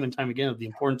talked time and time again of the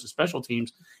importance of special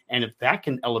teams. And if that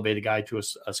can elevate a guy to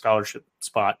a scholarship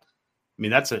spot, I mean,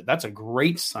 that's a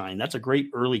great sign. That's a great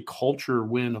early culture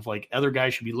win of like other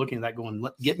guys should be looking at that going,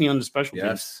 get me on the special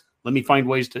teams. Let me find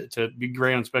ways to be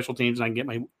great on special teams, and I can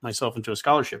get myself into a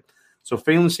scholarship. So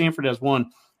Phelan Stanford has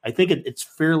one. I think it's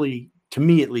fairly, to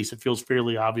me at least, it feels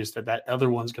fairly obvious that other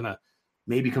one's going to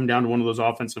maybe come down to one of those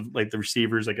offensive, like the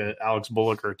receivers, like a Alex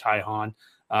Bullock or a Ty Hahn.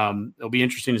 It'll be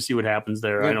interesting to see what happens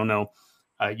there. I don't know.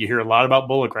 You hear a lot about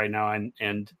Bullock right now.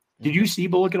 And did you see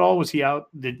Bullock at all? Was he out?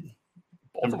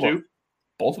 Number 2?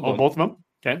 Both of them. Both of them?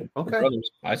 Okay.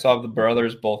 I saw the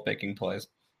brothers both making plays.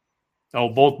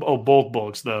 Both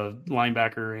Bullocks, the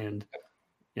linebacker and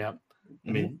I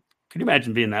mean, could you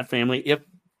imagine being that family?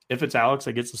 If it's Alex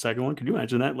that gets the second one, could you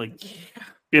imagine that? Like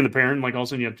being the parent, like all of a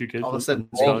sudden you have 2 kids. All of a sudden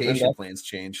vacation plans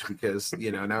change because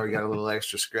now we got a little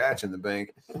extra scratch in the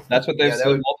bank. That's what they've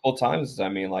said multiple times. I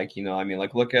mean,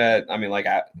 look at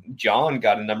John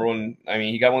got a number 1. I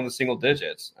mean, he got one of the single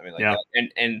digits. I mean,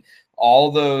 and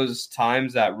all those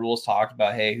times that Rules talked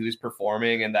about, hey, who's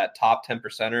performing and that top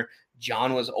 10%er,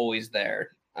 John was always there.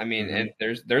 I mean, and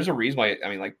there's a reason why. I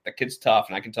mean, like the kid's tough,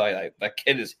 and I can tell you that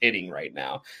kid is hitting right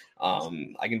now.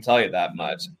 I can tell you that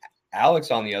much.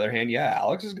 Alex, on the other hand,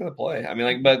 Alex is going to play. I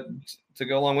mean, but to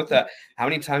go along with that, how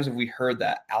many times have we heard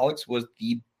that Alex was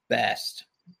the best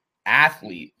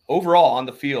athlete overall on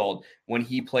the field when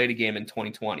he played a game in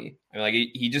 2020? I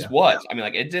mean, he just was. I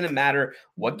mean, it didn't matter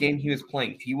what game he was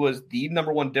playing. He was the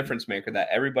number 1 difference maker that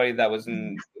everybody that was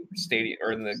in the stadium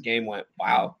or in the game went,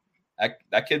 wow,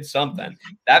 that kid's something.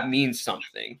 That means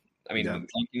something. I mean,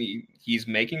 he's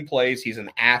making plays. He's an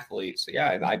athlete. So,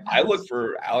 I look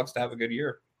for Alex to have a good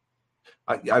year.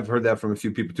 I've heard that from a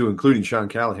few people too, including Sean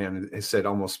Callahan has said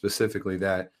almost specifically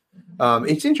that.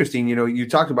 It's interesting, you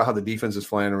talked about how the defense is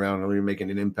flying around and really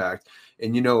making an impact,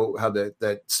 and how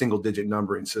that single digit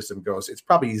numbering system goes. It's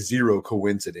probably zero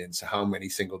coincidence how many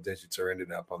single digits are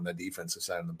ended up on the defensive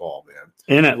side of the ball, man.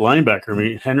 And at linebacker, I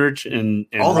mean, Henrich and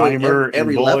Reimer,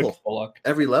 every and level, Bullock.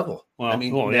 Every level. Well, I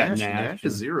mean, Nash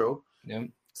is 0. Yeah.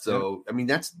 So I mean,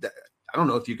 I don't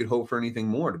know if you could hope for anything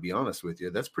more, to be honest with you.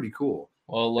 That's pretty cool.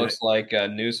 Well, it looks like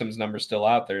Newsom's number's still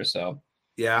out there, so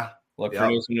look for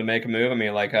Newsom to make a move. I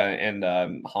mean,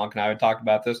 Honk and I would talk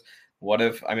about this. What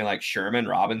if, Sherman,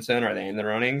 Robinson, are they in the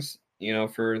runnings,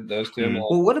 for those 2?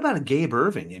 Well, what about a Gabe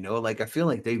Ervin? I feel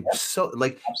like they've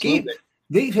Gabe,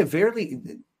 they have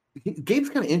Gabe's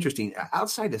kind of interesting.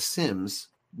 Outside of Sims,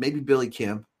 maybe Billy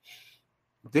Kemp,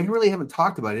 they really haven't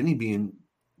talked about any being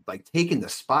taking the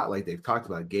spotlight. They've talked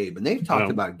about Gabe, and they've talked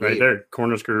about Gabe. Right there,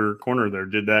 corner there,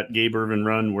 did that Gabe Ervin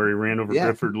run where he ran over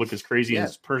Grifford, look as crazy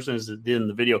as person as it did in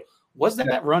the video. Was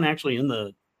that run actually in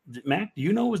the Mac? Do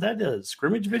you know, was that the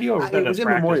scrimmage video? Or was that it was in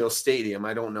Memorial Stadium.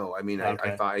 I don't know. I mean,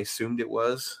 I assumed it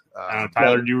was.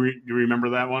 Tyler, do you remember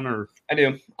that one? Or I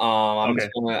do. I'm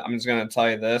just gonna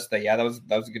tell you this. That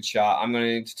was a good shot. I'm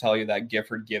going to tell you that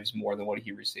Gifford gives more than what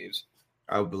he receives.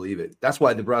 I would believe it. That's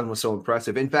why the run was so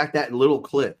impressive. In fact, that little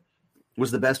clip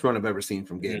was the best run I've ever seen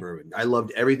from Gabe Ervin. I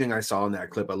loved everything I saw in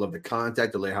that clip. I loved the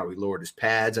contact. I loved how he lowered his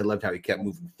pads. I loved how he kept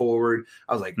moving forward.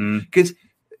 I was like, because,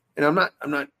 and I'm not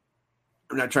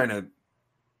trying to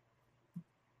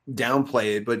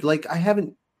downplay it, but I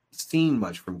haven't seen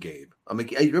much from Gabe. I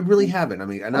really haven't. I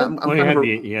mean, and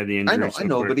he had the injury. I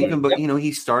know, but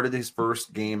he started his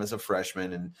first game as a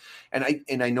freshman,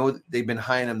 and I know thing been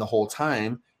high on him the whole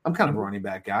time. I'm kind of a running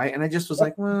back guy, and I just was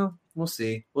like, well, we'll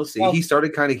see. Well, he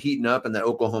started kind of heating up in that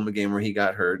Oklahoma game where he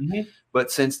got hurt.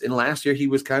 But in last year, he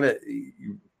was kind of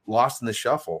lost in the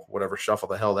shuffle, whatever shuffle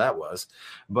the hell that was.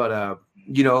 But,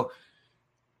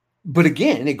 but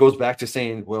again, it goes back to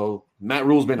saying, well, Matt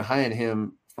Rule's been high on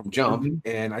him from jump,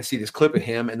 and I see this clip of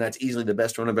him, and that's easily the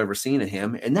best run I've ever seen of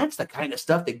him. And that's the kind of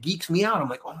stuff that geeks me out. I'm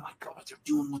like, oh my God, they're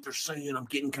doing what they're saying. I'm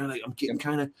getting kind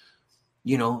of,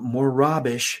 more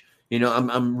Robbish.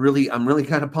 I'm really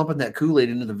kind of pumping that Kool-Aid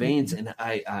into the veins, and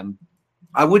I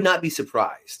would not be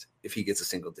surprised if he gets a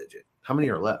single digit. How many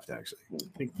are left, actually?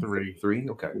 I think 3. 3?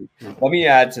 Okay. Let me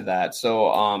add to that.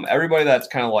 So everybody that's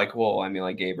kind of like, well, I mean,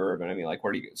 like Gabe Irvin, I mean, like,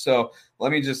 where do you go? So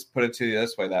let me just put it to you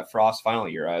this way, that Frost final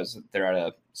year, I was there at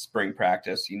a spring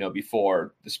practice,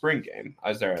 before the spring game. I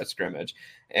was there at a scrimmage,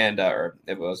 and or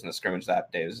it wasn't a scrimmage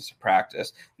that day, it was just a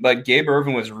practice. But Gabe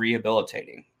Irvin was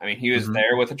rehabilitating. I mean, he was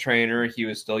there with a trainer. He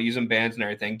was still using bands and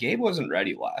everything. Gabe wasn't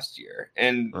ready last year.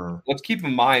 And let's keep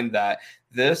in mind that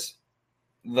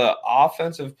the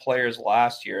offensive players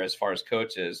last year, as far as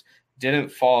coaches,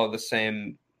 didn't follow the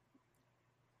same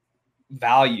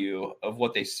value of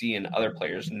what they see in other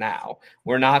players now.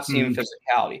 We're not seeing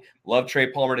physicality. Love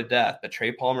Trey Palmer to death, but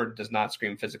Trey Palmer does not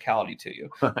scream physicality to you.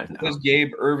 What does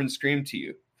Gabe Irvin scream to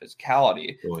you?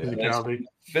 Physicality. Oh, yeah.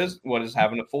 Physicality. What is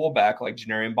having a fullback like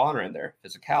Janarian Bonner in there?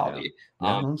 Physicality.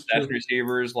 That's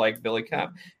receivers like Billy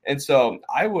Kemp. And so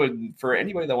I would, for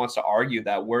anybody that wants to argue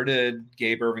that, where did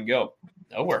Gabe Irvin go?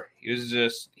 Nowhere. He was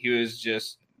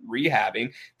just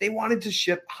rehabbing. They wanted to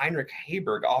ship Heinrich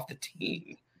Haberg off the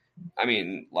team. I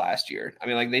mean, last year. I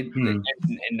mean, like and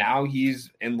now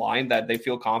he's in line that they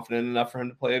feel confident enough for him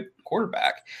to play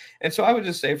quarterback. And so I would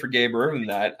just say for Gabe Irvin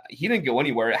that he didn't go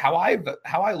anywhere. How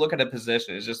I look at a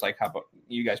position is just like how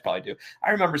you guys probably do.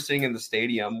 I remember sitting in the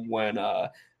stadium when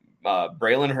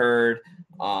Braylon Hurd,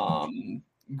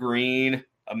 Green,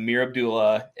 Amir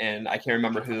Abdullah, and I can't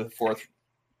remember who the fourth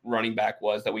running back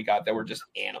was that we got that were just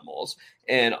animals.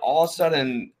 And all of a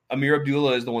sudden, Amir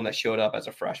Abdullah is the one that showed up as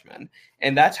a freshman.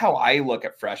 And that's how I look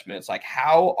at freshmen. It's like,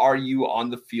 how are you on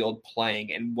the field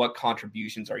playing and what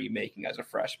contributions are you making as a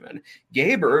freshman?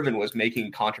 Gabe Irvin was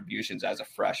making contributions as a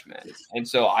freshman. And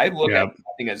so I look at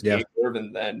nothing as Gabe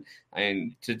Irvin then,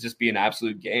 and to just be an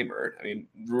absolute gamer. I mean,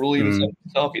 Rule even said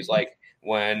himself, he's like,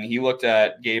 when he looked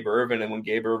at Gabe Irvin and when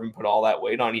Gabe Irvin put all that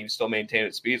weight on, he still maintained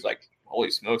his speed. It's like, holy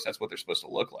smokes, that's what they're supposed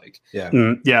to look like.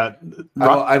 Yeah. Yeah.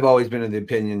 I've always been of the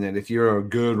opinion that if you're a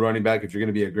good running back, if you're going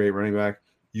to be a great running back,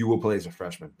 you will play as a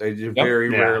freshman. Very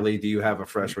rarely do you have a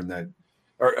freshman that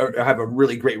or have a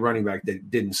really great running back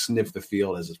that didn't sniff the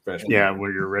field as a freshman. Yeah,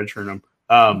 where you're redshirting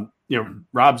them.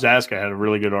 Rob Zaska had a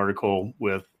really good article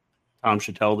with Tom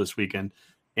Chattel this weekend,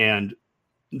 and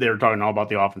they were talking all about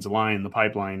the offensive line, the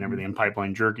pipeline, and everything, and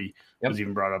pipeline jerky was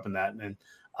even brought up in that. And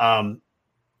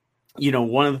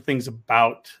one of the things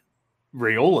about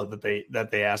Raiola that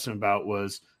they asked him about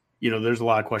was, there's a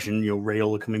lot of question,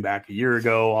 Raiola coming back a year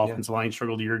ago, offensive line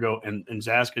struggled a year ago. And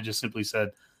Zaska just simply said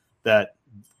that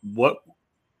what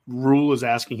Rule is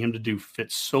asking him to do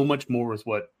fits so much more with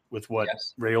what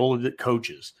Raiola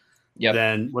coaches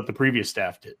than what the previous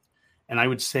staff did. And I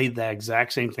would say the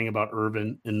exact same thing about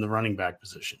Irvin in the running back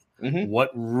position.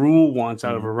 What Rule wants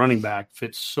out of a running back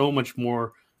fits so much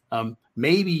more.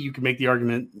 Maybe you can make the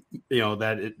argument,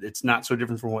 that it's not so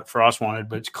different from what Frost wanted,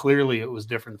 but clearly it was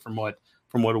different from what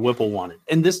Whipple wanted.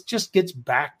 And this just gets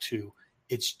back to,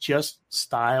 it's just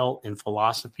style and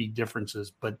philosophy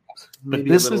differences. But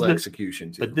this is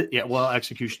execution too.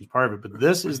 Execution is part of it. But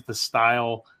this is the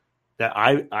style that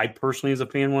I personally, as a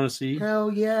fan, want to see.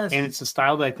 Hell yes. And it's the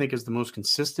style that I think is the most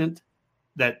consistent,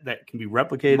 that can be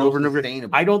replicated over and over.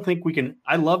 I don't think we can.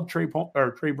 I love Trey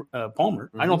Palmer.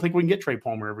 I don't think we can get Trey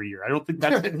Palmer every year. I don't think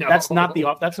that's that's not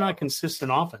a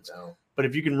consistent offense. No. But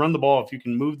if you can run the ball, if you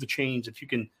can move the chains, if you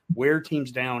can wear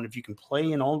teams down, if you can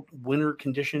play in all winter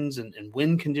conditions and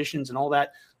win conditions and all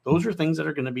that, those are things that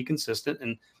are going to be consistent.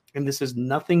 And this is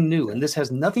nothing new. And this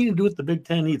has nothing to do with the Big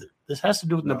Ten either. This has to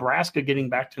do with Nebraska getting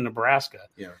back to Nebraska.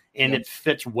 Yeah. And it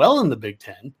fits well in the Big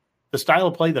Ten. The style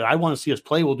of play that I want to see us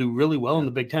play will do really well in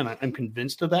the Big Ten. I'm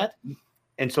convinced of that.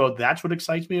 And so that's what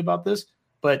excites me about this.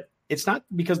 But it's not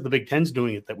because the Big Ten's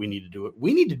doing it that we need to do it.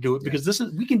 We need to do it because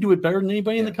we can do it better than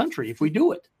anybody in the country if we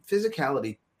do it.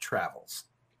 Physicality travels.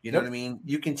 You know what I mean?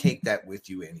 You can take that with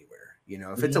you anywhere.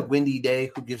 If it's a windy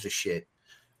day, who gives a shit?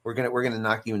 We're gonna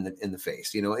knock you in the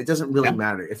face. It doesn't really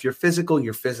matter. If you're physical,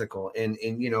 you're physical. And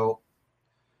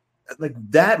like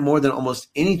that more than almost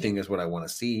anything is what I want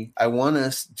to see. I want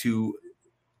us to,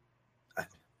 I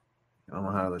don't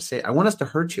know how to say it. I want us to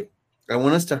hurt you. I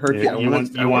want us to hurt you.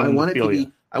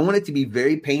 I want it to be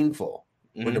very painful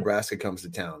when Nebraska comes to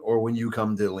town or when you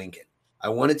come to Lincoln. I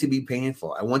want it to be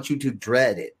painful. I want you to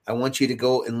dread it. I want you to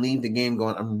go and leave the game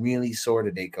going, I'm really sore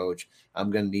today, coach.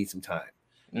 I'm going to need some time.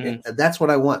 And that's what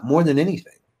I want more than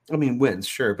anything. I mean, wins,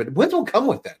 sure, but wins will come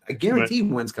with that. I guarantee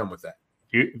wins come with that.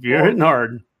 If you're hitting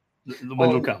hard, the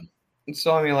wins will come.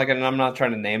 So, I mean, like, and I'm not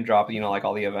trying to name drop, like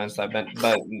all the events that I've been,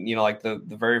 but, like the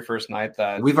very first night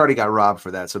that we've already got robbed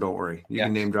for that. So don't worry. You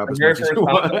can name drop as much as you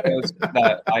want.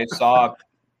 That I saw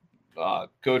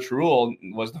Coach Rule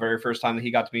was the very first time that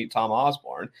he got to meet Tom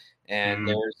Osborne. And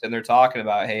they were sitting there talking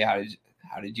about, hey,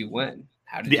 how did you win?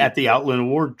 at the Outland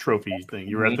Award trophy thing.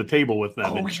 You were at the table with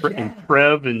them, and yeah.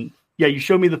 Trev, and you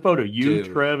showed me the photo. You,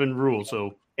 Dude. Trev, and Rule.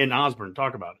 So and Osborne,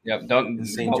 talk about it. Yep, don't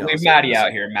leave Maddie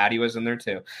out here. Maddie was in there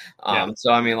too.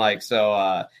 So I mean,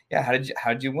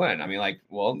 how did you win? I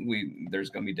mean, there's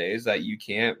gonna be days that you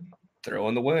can't throw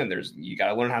in the win. You got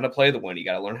to learn how to play the win. You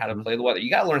got to learn how to play the weather. You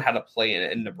got to learn how to play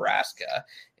in Nebraska.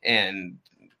 And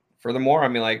furthermore,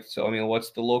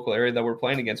 what's the local area that we're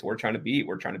playing against? We're trying to beat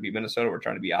Minnesota. We're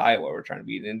trying to beat Iowa. We're trying to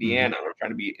beat Indiana. We're trying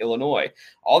to beat Illinois.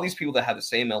 All these people that have the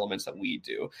same elements that we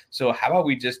do. So how about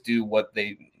we just do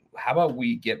how about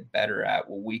we get better at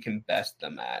what we can best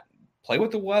them at? Play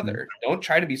with the weather. Don't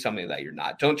try to be something that you're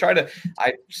not. Don't try to.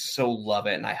 I so love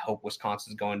it, and I hope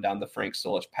Wisconsin's going down the Frank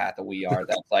Solich path that we are.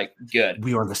 That's good.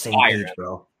 We are on the same page,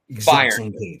 bro.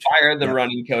 Same page. Fire the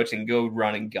running coach and go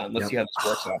run and gun. Let's see how this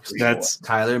works out. That's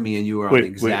Tyler. Me and you are on the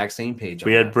exact same page.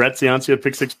 We had Brett Ciancia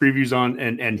Pick Six previews on,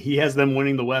 and he has them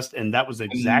winning the West, and that was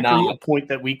exactly a point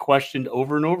that we questioned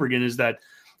over and over again. Is that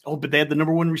but they had the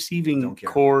number one receiving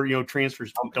core,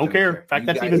 transfers. Don't care. In fact,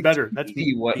 that's even better. That's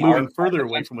moving further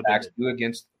away from what they do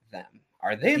against them.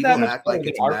 Are they that much better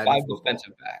than our 5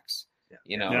 defensive backs?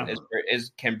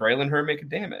 Can Braylon Hurd make a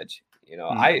damage?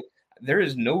 There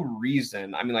is no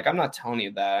reason. I mean, I'm not telling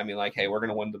you that. I mean, hey, we're going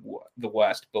to win the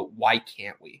West, but why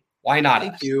can't we? Why not?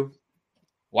 Thank you.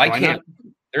 Why can't?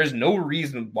 There is no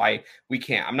reason why we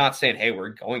can't. I'm not saying, hey, we're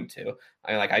going to.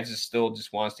 I just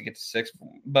want us to get to 6,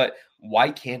 but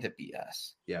why can't it be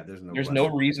us? Yeah, there's no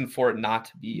reason for it not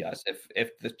to be us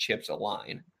if the chips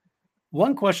align.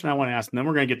 One question I want to ask, and then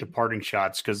we're going to get to parting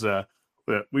shots because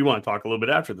we want to talk a little bit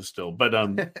after this still, but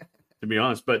to be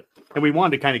honest, and we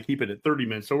wanted to kind of keep it at 30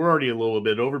 minutes, so we're already a little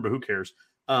bit over, but who cares?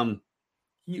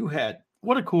 You had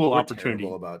what a cool opportunity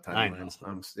about timelines.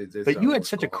 But you had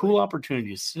such a cool opportunity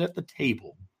to sit at the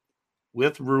table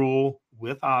with Rule,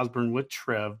 with Osborne, with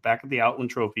Trev back at the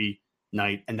Outland Trophy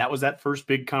night, and that was that first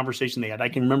big conversation they had. I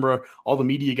can remember all the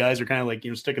media guys are kind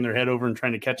of sticking their head over and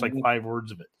trying to catch 5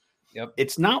 words of it. Yep.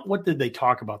 It's not what did they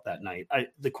talk about that night.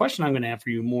 The question I'm going to have for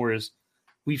you more is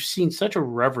we've seen such a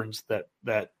reverence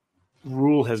that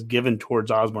Rule has given towards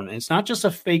Osborne. And it's not just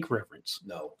a fake reverence.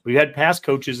 No. We've had past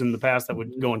coaches in the past that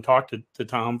would go and talk to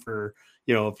Tom for,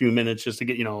 a few minutes just to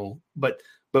get, but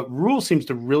Rule seems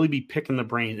to really be picking the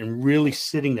brain and really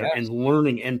sitting there and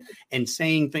learning and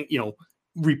saying things,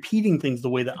 repeating things the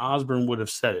way that Osborne would have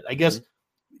said it. I guess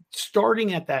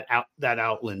starting at that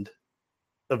Outland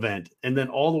event and then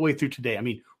all the way through today. I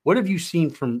mean, what have you seen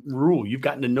from Rule? You've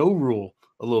gotten to know Rule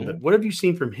a little bit. What have you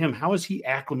seen from him? How has he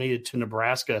acclimated to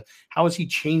Nebraska? How has he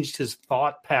changed his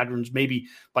thought patterns maybe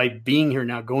by being here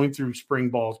now, going through spring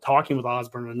ball, talking with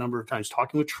Osborne a number of times,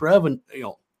 talking with Trev and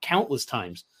countless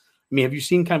times? I mean, have you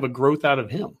seen kind of a growth out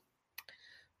of him?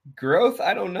 Growth?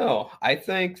 I don't know. I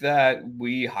think that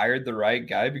we hired the right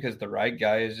guy because the right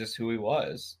guy is just who he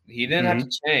was. He didn't have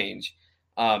to change.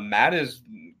 Matt is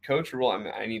Coach Rule.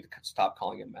 I need to stop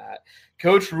calling him Matt.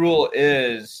 Coach Rule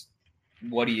is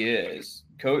what he is.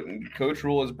 Coach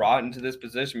Rule is brought into this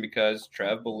position because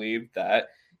Trev believed that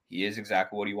he is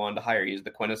exactly what he wanted to hire. He's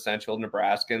the quintessential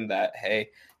Nebraskan that, hey,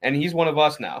 and he's one of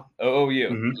us now,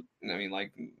 OOU. I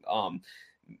mean,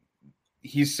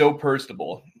 he's so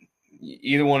personable.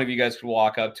 Either one of you guys could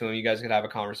walk up to him. You guys could have a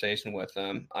conversation with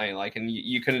him. And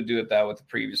you couldn't do it that with the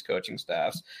previous coaching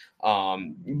staffs.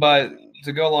 But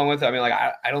to go along with it,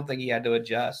 I don't think he had to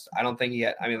adjust. I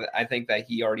think that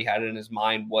he already had it in his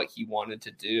mind what he wanted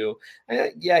to do.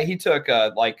 And he took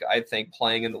I think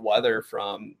playing in the weather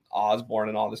from Osborne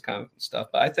and all this kind of stuff.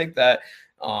 But I think that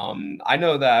I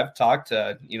know that I've talked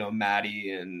to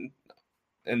Maddie and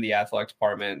in the athletics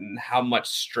department and how much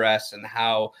stress and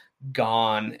how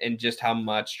gone and just how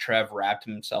much Trev wrapped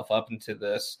himself up into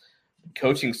this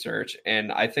coaching search.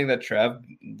 And I think that Trev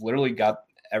literally got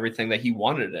everything that he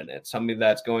wanted in it. Somebody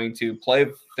that's going to play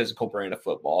physical brand of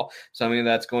football, somebody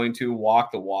that's going to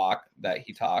walk the walk that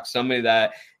he talks, somebody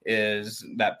that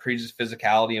preaches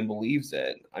physicality and believes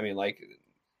it.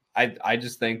 I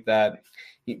just think that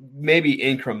maybe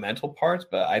incremental parts,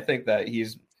 but I think that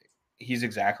he's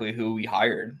exactly who we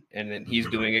hired, and then he's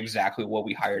doing exactly what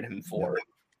we hired him for.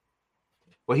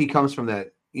 Well, he comes from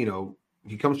that,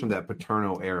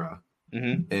 Paterno era.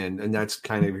 And that's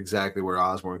kind of exactly where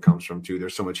Osborne comes from too.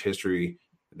 There's so much history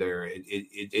there.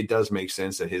 It does make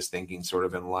sense that his thinking sort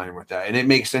of in line with that. And it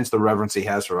makes sense the reverence he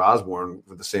has for Osborne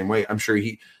for the same way. I'm sure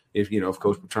if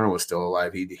Coach Paterno was still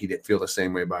alive, he didn't feel the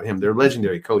same way about him. They're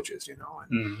legendary coaches,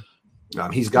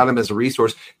 and he's got him as a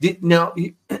resource. Now,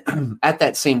 at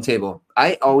that same table,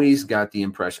 I always got the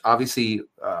impression, obviously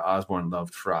 – Osborne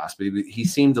loved Frost, but he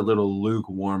seemed a little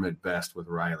lukewarm at best with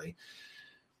Riley.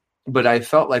 But I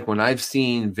felt like when I've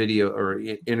seen video or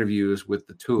interviews with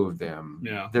the two of them,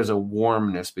 there's a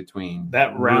warmness between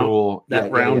that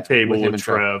round table with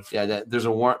Trev. Yeah, there's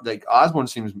a warm. Like Osborne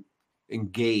seems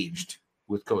engaged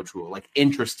with Coach Rule, like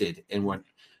interested in what,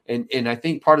 and I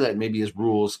think part of that maybe is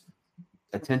Rule's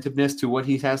attentiveness to what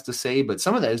he has to say, but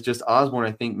some of that is just Osborne,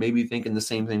 I think, maybe thinking the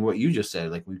same thing what you just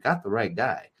said, like we've got the right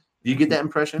guy. Do you get that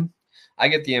impression? I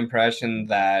get the impression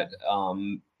that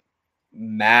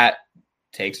Matt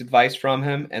takes advice from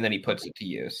him and then he puts it to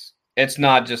use. It's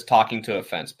not just talking to a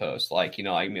fence post. Like,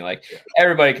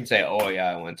 everybody can say, oh,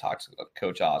 yeah, I want to talk to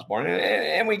Coach Osborne.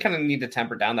 And we kind of need to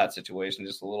temper down that situation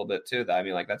just a little bit, too.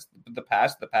 That's the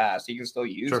past. He can still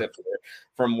use it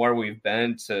from where we've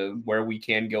been to where we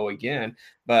can go again.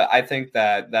 But I think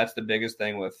that's the biggest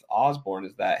thing with Osborne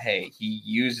is that, hey, he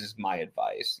uses my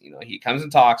advice. He comes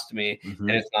and talks to me,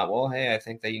 and it's not, well, hey, I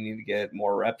think that you need to get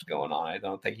more reps going on. I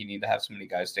don't think you need to have so many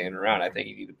guys standing around. I think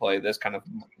you need to play this kind of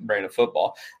brand of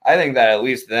football. I think that at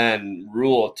least then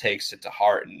Rule takes it to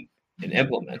heart and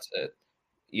implements it,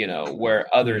 where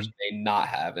others may not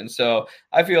have. And so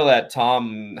I feel that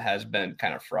Tom has been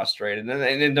kind of frustrated.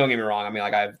 And don't get me wrong.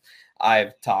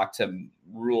 I've talked to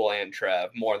Rule and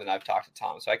Trev more than I've talked to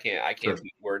Tom. So I can't put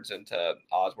words into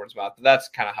Osborne's mouth. But that's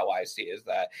kind of how I see it, is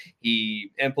that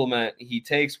he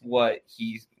takes what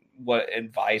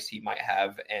advice he might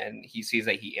have and he sees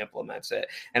that he implements it.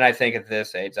 And I think at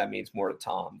this age, that means more to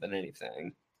Tom than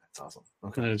anything. That's awesome.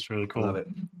 Okay. That's really cool. I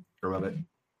love it.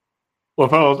 Well,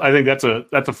 fellas, I think that's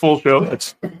a full show.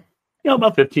 It's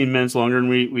about 15 minutes longer than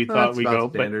we thought we'd go.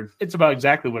 Standard. But it's about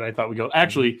exactly what I thought we'd go.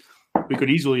 Actually, we could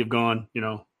easily have gone, we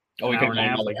hour could and a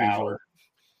half like usual.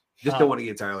 Just don't want to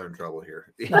get Tyler in trouble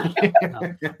here.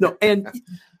 No, and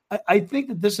I think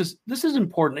that this is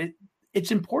important.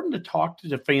 It's important to talk to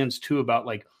the fans too about,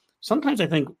 like, sometimes I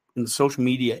think in the social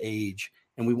media age,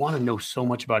 and we want to know so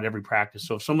much about every practice.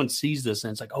 So if someone sees this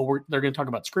and it's like, oh, they're going to talk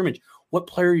about scrimmage, what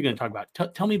player are you going to talk about?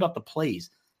 Tell me about the plays.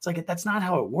 It's like, that's not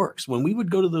how it works. When we would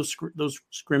go to those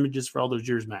scrimmages for all those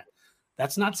years, Matt,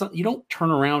 that's not something you don't turn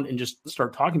around and just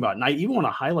start talking about. And I even want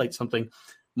to highlight something.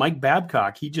 Mike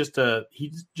Babcock, he just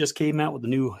came out with the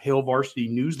new Hail Varsity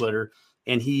newsletter,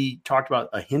 and he talked about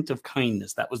a hint of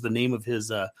kindness. That was the name of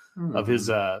his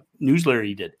newsletter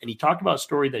he did. And he talked about a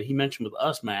story that he mentioned with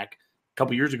us, Mac, a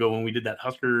couple years ago when we did that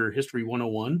Husker History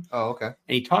 101. Oh, okay. And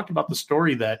he talked about the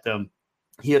story that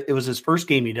it was his first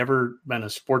game. He'd ever been a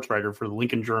sports writer for the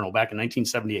Lincoln Journal back in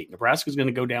 1978. Nebraska was going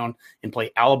to go down and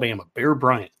play Alabama, Bear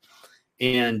Bryant.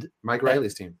 And Mike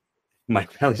Riley's team.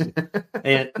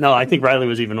 And no, I think Riley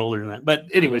was even older than that. But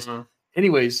anyways,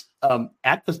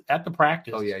 at the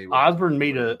practice, Osborne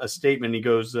made a statement. He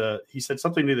goes, he said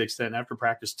something to the extent after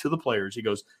practice to the players. He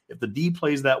goes, if the D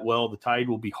plays that well, the Tide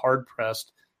will be hard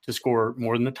pressed to score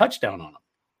more than a touchdown on them.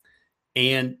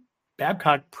 And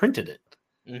Babcock printed it,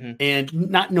 and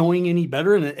not knowing any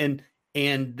better,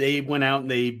 and they went out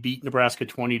and they beat Nebraska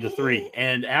 20-3.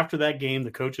 And after that game, the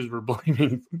coaches were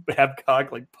blaming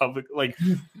Babcock, like public, like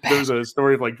there was a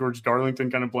story of like George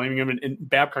Darlington kind of blaming him. And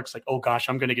Babcock's like, oh gosh,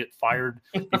 I'm going to get fired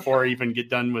before I even get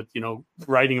done with,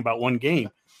 writing about one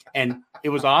game. And it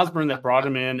was Osborne that brought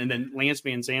him in. And then Lance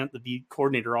Van Zandt, the D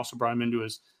coordinator, also brought him into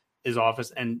his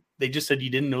office. And they just said, you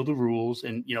didn't know the rules.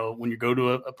 And, when you go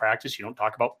to a practice, you don't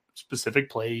talk about specific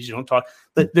plays. You don't talk,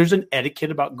 but there's an etiquette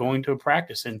about going to a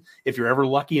practice. And if you're ever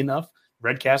lucky enough,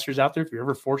 Redcasters out there, if you're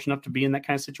ever fortunate enough to be in that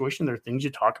kind of situation, there are things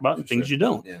you talk about and things you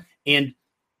don't. Yeah. And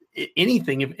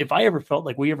anything, if I ever felt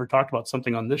like we ever talked about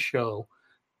something on this show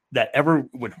that ever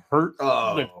would hurt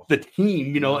the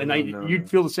team, you'd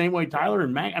feel the same way, Tyler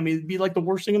and Mac. I mean, it'd be like the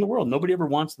worst thing in the world. Nobody ever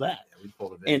wants that. Yeah, we'd pull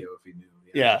the video if we knew.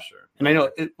 Yeah, for sure. And I know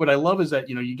what I love is that,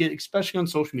 you get, especially on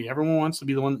social media, everyone wants to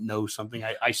be the one that knows something.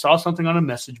 I saw something on a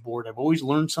message board. I've always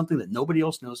learned something that nobody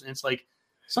else knows. And it's like,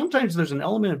 sometimes there's an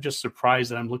element of just surprise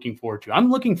that I'm looking forward to. I'm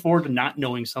looking forward to not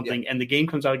knowing something, and the game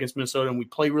comes out against Minnesota and we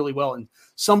play really well, and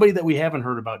somebody that we haven't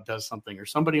heard about does something, or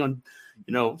somebody on,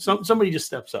 somebody just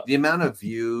steps up. The amount of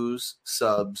views,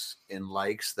 subs, and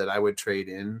likes that I would trade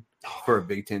in for a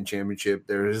Big Ten championship,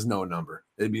 there is no number.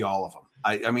 It'd be all of them.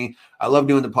 I mean, I love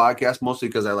doing the podcast mostly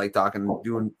because I like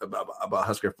doing about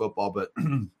Husker football, but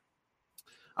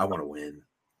I want to win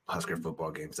Husker football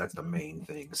games. That's the main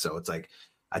thing. So it's like,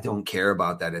 I don't care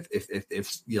about that.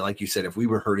 If like you said, if we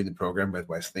were hurting the program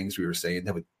by things we were saying,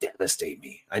 that would devastate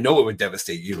me. I know it would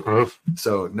devastate you.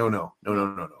 So no.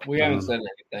 We haven't said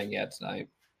anything yet tonight.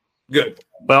 Good.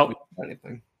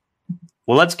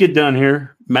 Well, let's get done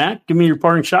here. Matt, give me your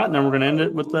parting shot, and then we're going to end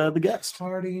it with the guest.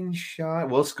 Parting shot.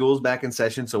 Well, school's back in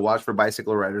session, so watch for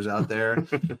bicycle riders out there.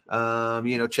 Check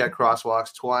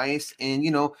crosswalks twice.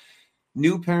 And,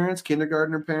 new parents,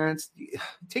 kindergartner parents,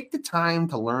 take the time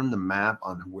to learn the map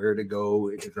on where to go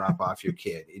to drop off your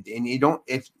kid. And you don't,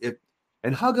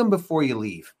 and hug them before you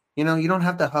leave. You know, you don't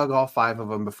have to hug all 5 of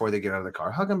them before they get out of the car.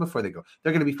 Hug them before they go.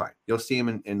 They're going to be fine. You'll see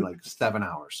them in like 7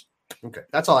 hours. Okay.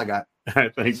 That's all I got. All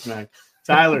right. Thanks, Mac.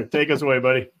 Tyler, take us away,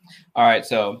 buddy. All right.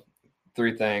 So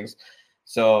 3 things.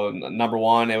 So number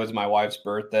 1, it was my wife's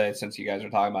birthday. Since you guys are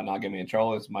talking about not getting me in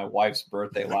trouble, it's my wife's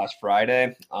birthday last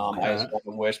Friday. I just want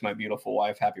to wish my beautiful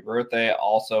wife happy birthday.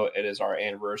 Also, it is our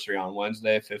anniversary on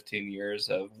Wednesday, 15 years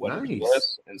of Winter's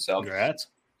Bliss. And so congrats.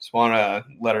 Just want to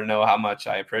let her know how much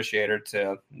I appreciate her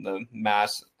to the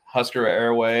mass Husker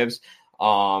airwaves.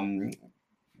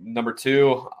 Number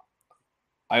 2,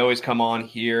 I always come on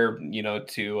here,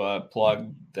 to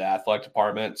plug the athletic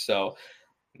department. So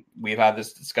we've had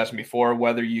this discussion before,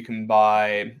 whether you can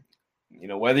buy,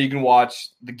 whether you can watch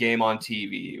the game on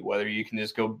TV, whether you can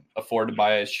just go afford to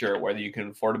buy a shirt, whether you can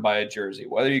afford to buy a jersey,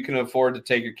 whether you can afford to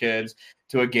take your kids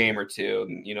to a game or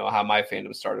two, how my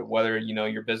fandom started, whether,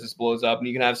 your business blows up and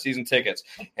you can have season tickets,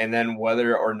 and then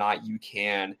whether or not you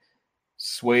can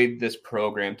sway this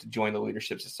program to join the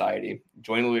Leadership Society.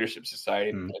 Join the Leadership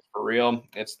Society. It's for real.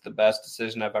 It's the best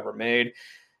decision I've ever made.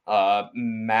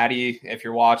 Maddie, if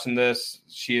you're watching this,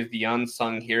 she is the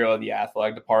unsung hero of the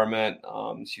athletic department.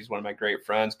 She's one of my great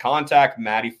friends. Contact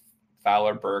Maddie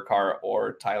Fowler Burkhart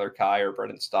or Tyler Kai or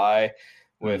Brendan Stye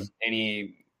with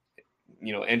any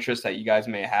interest that you guys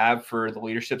may have for the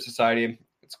Leadership Society.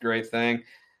 It's a great thing.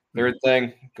 Third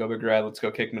thing, go Big Red. Let's go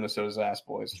kick Minnesota's ass,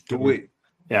 boys.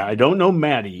 Yeah, I don't know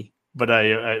Maddie, but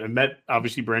I met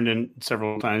obviously Brendan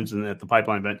several times at the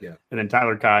Pipeline event. Yeah. And then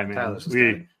Tyler Kai, man.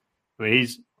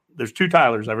 There's 2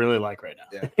 Tylers I really like right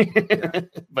now. Yeah.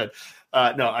 But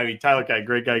Tyler Kai,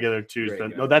 great guy together too. So,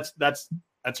 no, that's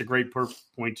a great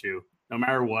point too. No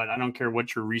matter what, I don't care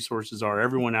what your resources are.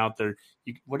 Everyone out there,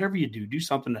 whatever you do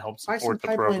something to help support the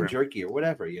program. Jerky or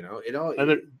whatever,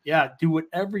 do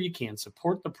whatever you can.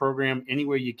 Support the program any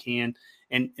way you can,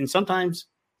 and sometimes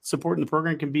supporting the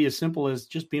program can be as simple as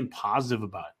just being positive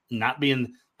about it, not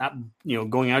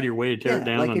going out of your way to tear it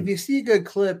down. Like if you see a good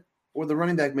clip or the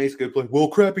running back makes a good play, well,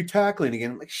 crappy tackling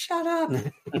again. I'm like, shut up.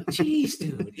 Jeez,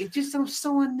 dude. It just sounds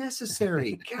so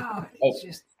unnecessary. God.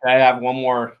 I have one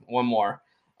more.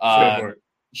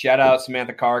 Shout out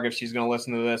Samantha Carg if she's going to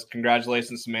listen to this.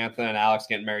 Congratulations, Samantha and Alex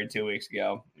getting married 2 weeks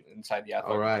ago inside the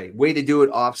athletic. All right. Way to do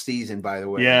it off season, by the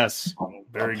way. Yes.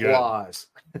 Very Applause.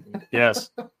 Good.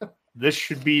 Yes. This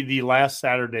should be the last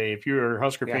Saturday. If you're a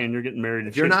Husker fan, you're getting married.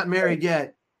 If you're not married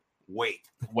yet, wait.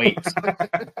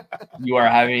 You are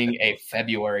having a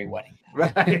February wedding.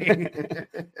 Right.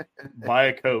 Buy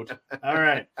a coat. All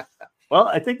right. Well,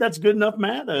 I think that's good enough,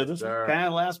 Matt. This is kind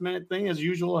of last minute thing as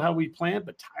usual, how we planned.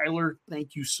 But Tyler,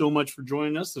 thank you so much for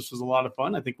joining us. This was a lot of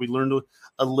fun. I think we learned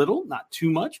a little, not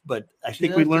too much, but I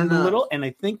think we learned a little. And I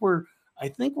think we're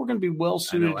going to be well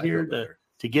suited here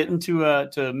to get into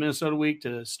to Minnesota week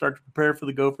to start to prepare for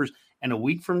the Gophers. And a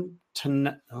week from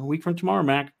tomorrow,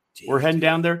 Mac, we're heading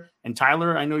down there. And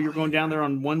Tyler, I know you're going down there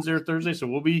on Wednesday or Thursday, so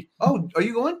we'll be. Oh, are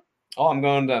you going? Oh, I'm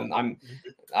going to.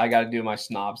 I got to do my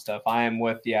snob stuff. I am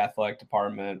with the athletic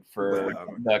department for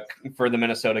the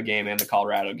Minnesota game and the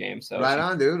Colorado game. So right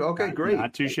on, dude. Okay, great.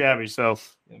 Not too shabby. So,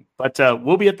 but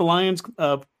we'll be at the Lions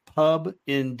Pub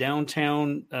in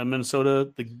downtown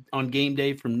Minnesota on game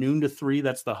day from noon to 3.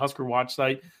 That's the Husker Watch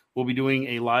site. We'll be doing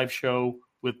a live show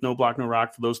with No Block, No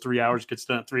Rock for those 3 hours. Gets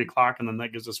done at 3:00, and then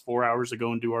that gives us 4 hours to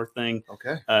go and do our thing.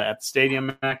 At the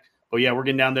stadium. But yeah, we're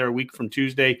getting down there a week from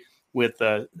Tuesday.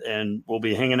 And we'll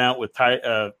be hanging out with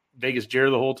Vegas Jer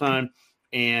the whole time,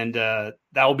 and that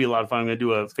will be a lot of fun. I'm going to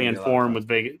do a fan forum with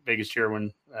Vegas Jer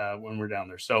when we're down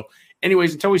there. So,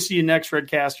 anyways, until we see you next,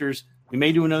 Redcasters, we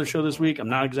may do another show this week. I'm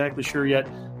not exactly sure yet,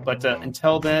 but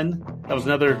until then, that was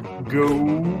another Go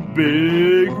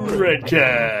Big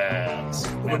Redcast.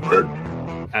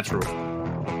 That's true.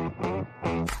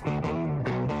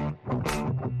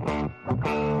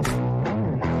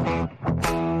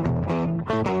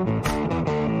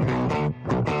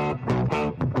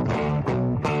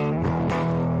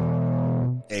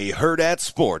 A Herd at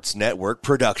Sports Network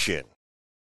production.